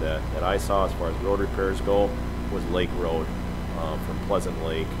project that I saw as far as road repairs go was Lake Road from Pleasant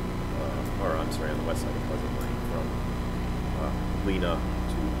Lake, or I'm sorry, on the west side of Pleasant Lake, from Lena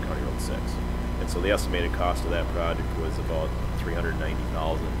to County Road 6. And so the estimated cost of that project was about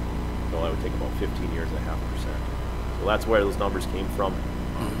 $390,000. So that would take about 15 years at 0.5%. So that's where those numbers came from.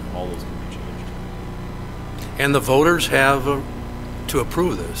 All those can be changed. And the voters have to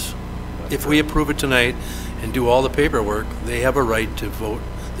approve this. If we approve it tonight and do all the paperwork, they have a right to vote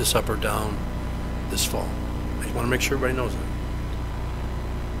this up or down this fall. I want to make sure everybody knows that.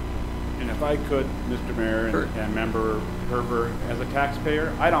 And if I could, Mr. Mayor and Member Herber, as a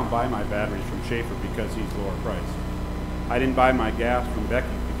taxpayer, I don't buy my batteries from Schaefer because he's lower priced. I didn't buy my gas from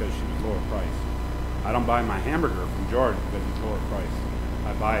Becky because she was lower priced. I don't buy my hamburger from George because he's lower priced.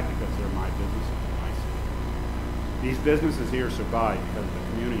 I buy it because they're my businesses in my city. These businesses here survive because the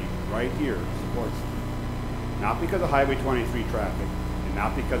community right here supports them. Not because of Highway 23 traffic and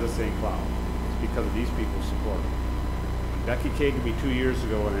not because of St. Cloud. It's because of these people's support. When Becky came to me 2 years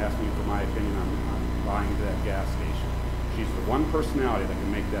ago and asked me for my opinion on buying to that gas station. She's the one personality that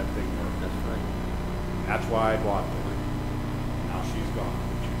can make that thing work. That's right. That's why I bought it. Now she's gone.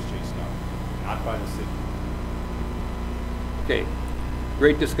 She was chased out, not by the city. Okay,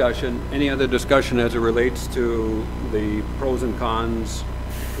 great discussion. Any other discussion as it relates to the pros and cons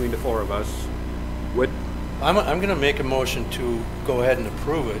between the four of us? I'm going to make a motion to go ahead and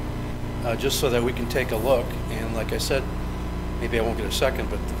approve it, just so that we can take a look. And like I said, maybe I won't get a second,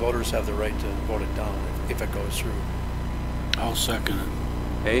 but the voters have the right to vote it down if it goes through. I'll second it.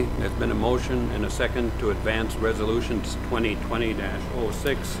 Okay, there's been a motion and a second to advance resolutions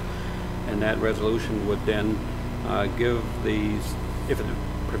 2020-06, and that resolution would then give these, if it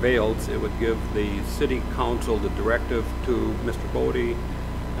prevails, it would give the city council the directive to Mr. Bodie,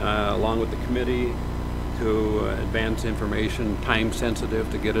 along with the committee, to advance information, time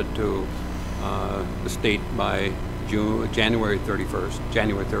sensitive, to get it to the state by January 31st,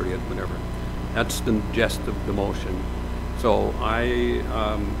 January 30th, whatever. That's the gist of the motion. So I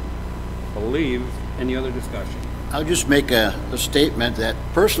believe, any other discussion? I'll just make a statement that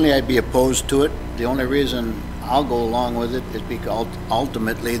personally I'd be opposed to it. The only reason I'll go along with it is because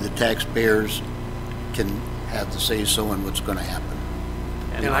ultimately the taxpayers can have the say-so in what's going to happen.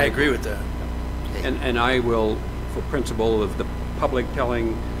 And I agree with that. And I will, for principle of the public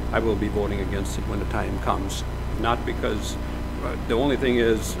telling, I will be voting against it when the time comes. Not because, the only thing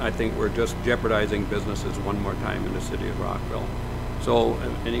is, I think we're just jeopardizing businesses one more time in the city of Rockville. So,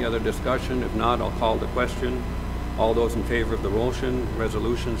 any other discussion? If not, I'll call the question. All those in favor of the motion,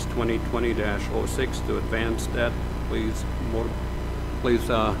 resolutions 2020-06 to advance that, please,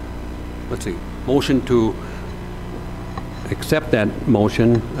 let's see, motion to accept that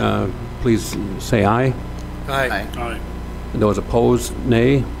motion, please say aye. Aye. Aye. Those opposed,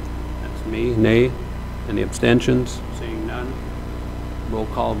 nay. That's me, nay. Any abstentions? Seeing none. Roll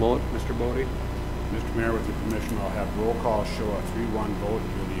call vote, Mr. Bodie. Mr. Mayor, with your permission, I'll have roll call show a 3-1 vote.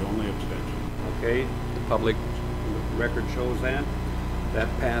 You're the only abstention. Okay, the public record shows that. That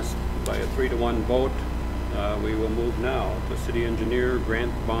passed by a 3-1 vote. We will move now to city engineer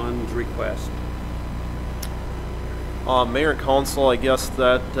grant bonds request. Mayor and council, I guess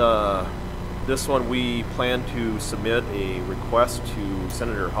that this one we plan to submit a request to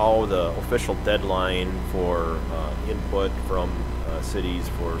Senator Howe. The official deadline for input from cities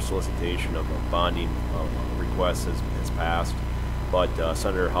for solicitation of bonding requests has passed, but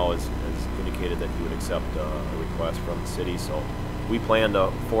Senator Howe has indicated that he would accept a request from the city. So we plan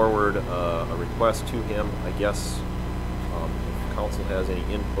to forward a request to him. I guess if council has any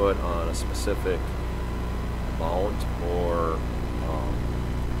input on a specific amount or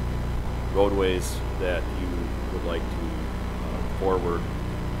roadways that you would like to forward.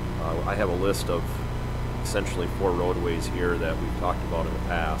 I have a list of essentially 4 roadways here that we've talked about in the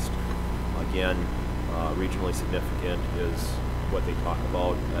past. Again, regionally significant is what they talk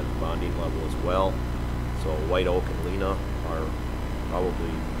about at the bonding level as well. So White Oak and Lena are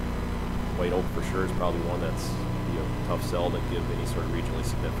probably, White Oak for sure is probably one that's a tough sell to give any sort of regionally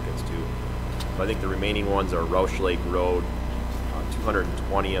significance to. So I think the remaining ones are Roush Lake Road,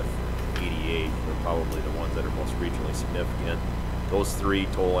 220th, 88 are probably the ones that are most regionally significant. Those 3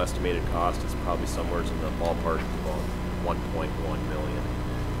 total estimated cost is probably somewhere in the ballpark of about 1.1 million.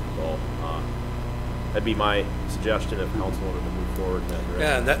 So that'd be my suggestion if council wanted to move forward in that direction.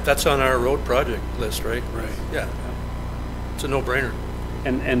 Yeah, and that's on our road project list, right? Right. Yeah. It's a no-brainer.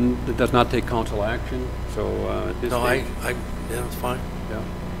 And it does not take council action, so at this No, stage. yeah, it's fine. Yeah,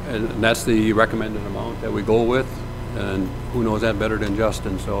 and that's the recommended amount that we go with, and who knows that better than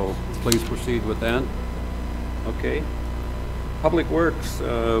Justin, so please proceed with that. Okay. Public Works,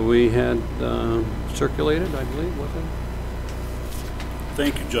 we had circulated, I believe, was it?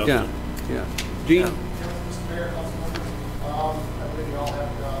 Thank you, Justin. Yeah, yeah. Gene? Mr. Mayor, council members, I believe you all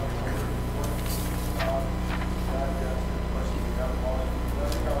have the questions you have all. The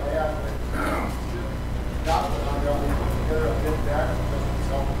other thing I would add, Jocelyn, I'm going to put together a bid back from Justin's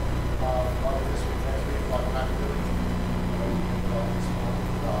help, probably this week, next week, about time to do it.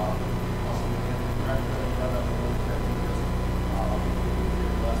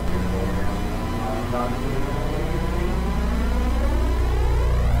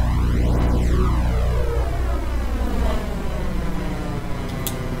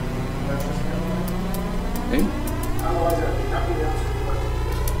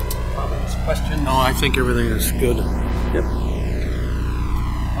 Question? No, I think everything is good. Yep.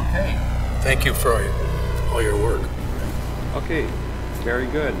 Okay. Thank you for all your work. Okay, very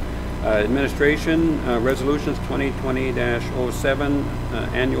good. Administration, resolutions 2020-07,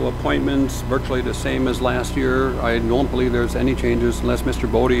 annual appointments, virtually the same as last year. I don't believe there's any changes unless Mr.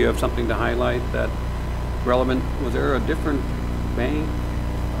 Bodie, you have something to highlight that relevant. Was there a different bank?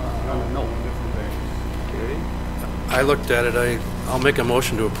 No. Okay. I looked at it, I'll make a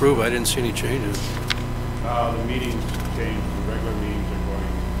motion to approve. I didn't see any changes. The meetings changed, the regular meetings are going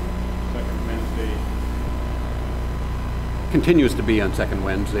second Wednesday. Continues to be on second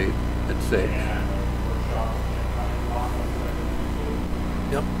Wednesday at 6. And workshop at 9 o'clock on second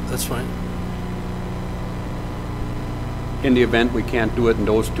Wednesday. Yep, that's fine. In the event we can't do it in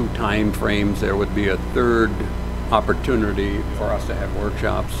those 2 time frames, there would be a third opportunity for us to have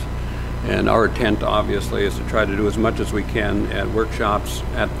workshops. And our intent, obviously, is to try to do as much as we can at workshops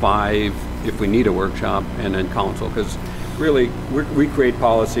at 5, if we need a workshop, and then council. Because really, we create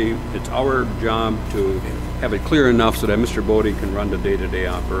policy. It's our job to have it clear enough so that Mr. Bodie can run the day-to-day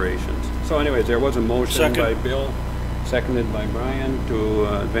operations. So anyways, there was a motion by Bill, seconded by Brian, to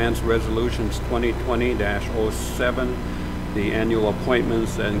advance resolutions 2020-07, the annual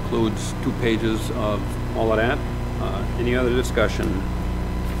appointments. That includes 2 pages of all of that. Any other discussion?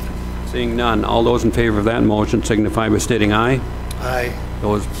 Seeing none, all those in favor of that motion signify by stating aye. Aye.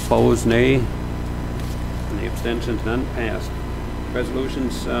 Those opposed, nay. And the abstentions, none, passed.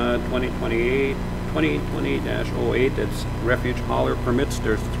 Resolutions 2020-08, that's refuge hauler permits.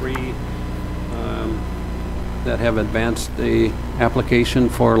 There's 3 that have advanced the application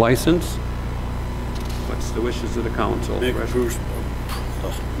for license. What's the wishes of the council? Make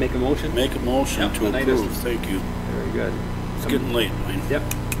Make a motion? Make a motion Yep, to the night is- approve. Thank you. Very good. It's getting late, Wayne. Yep.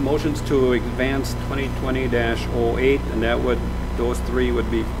 Motions to advance 2020-08, and that would, those 3 would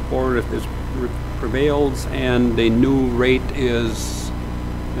be forward if this prevails, and the new rate is,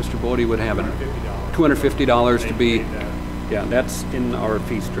 Mr. Bodie would have it, $250 to be, yeah, that's in our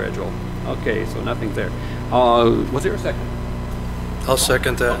fee schedule. Okay, so nothing's there. Was there a second? I'll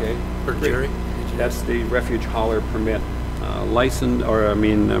second that. Okay. For Great. Jerry? That's the refuge hauler permit.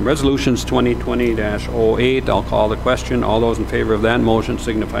 Resolutions 2020-08. I'll call the question. All those in favor of that motion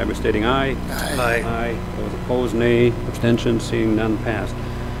signify by stating aye. Aye. Aye. Those opposed, nay. Abstentions, seeing none, passed.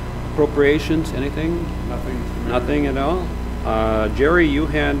 Appropriations, anything? Nothing at all? Jerry, you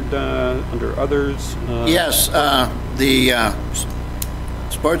had, under others... Yes, the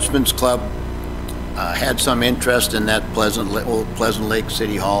Sportsman's Club had some interest in that old Pleasant Lake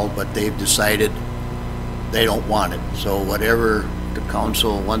City Hall, but they've decided they don't want it. So whatever the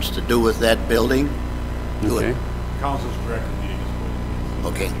council wants to do with that building, do it. Council's directed me to dispose of it.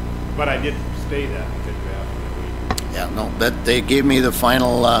 Okay. But I did state that because you asked me. Yeah, no, that, they gave me the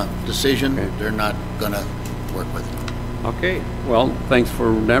final decision. Okay. They're not gonna work with it. Okay, well, thanks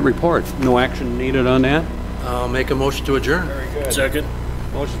for that report. No action needed on that? I'll make a motion to adjourn. Very good. Second.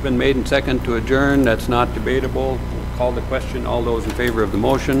 Motion's been made and second to adjourn. That's not debatable. We'll call the question. All those in favor of the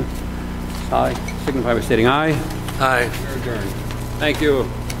motion, aye. Signify by stating aye. Aye. We're adjourned. Thank you,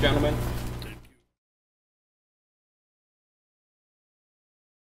 gentlemen.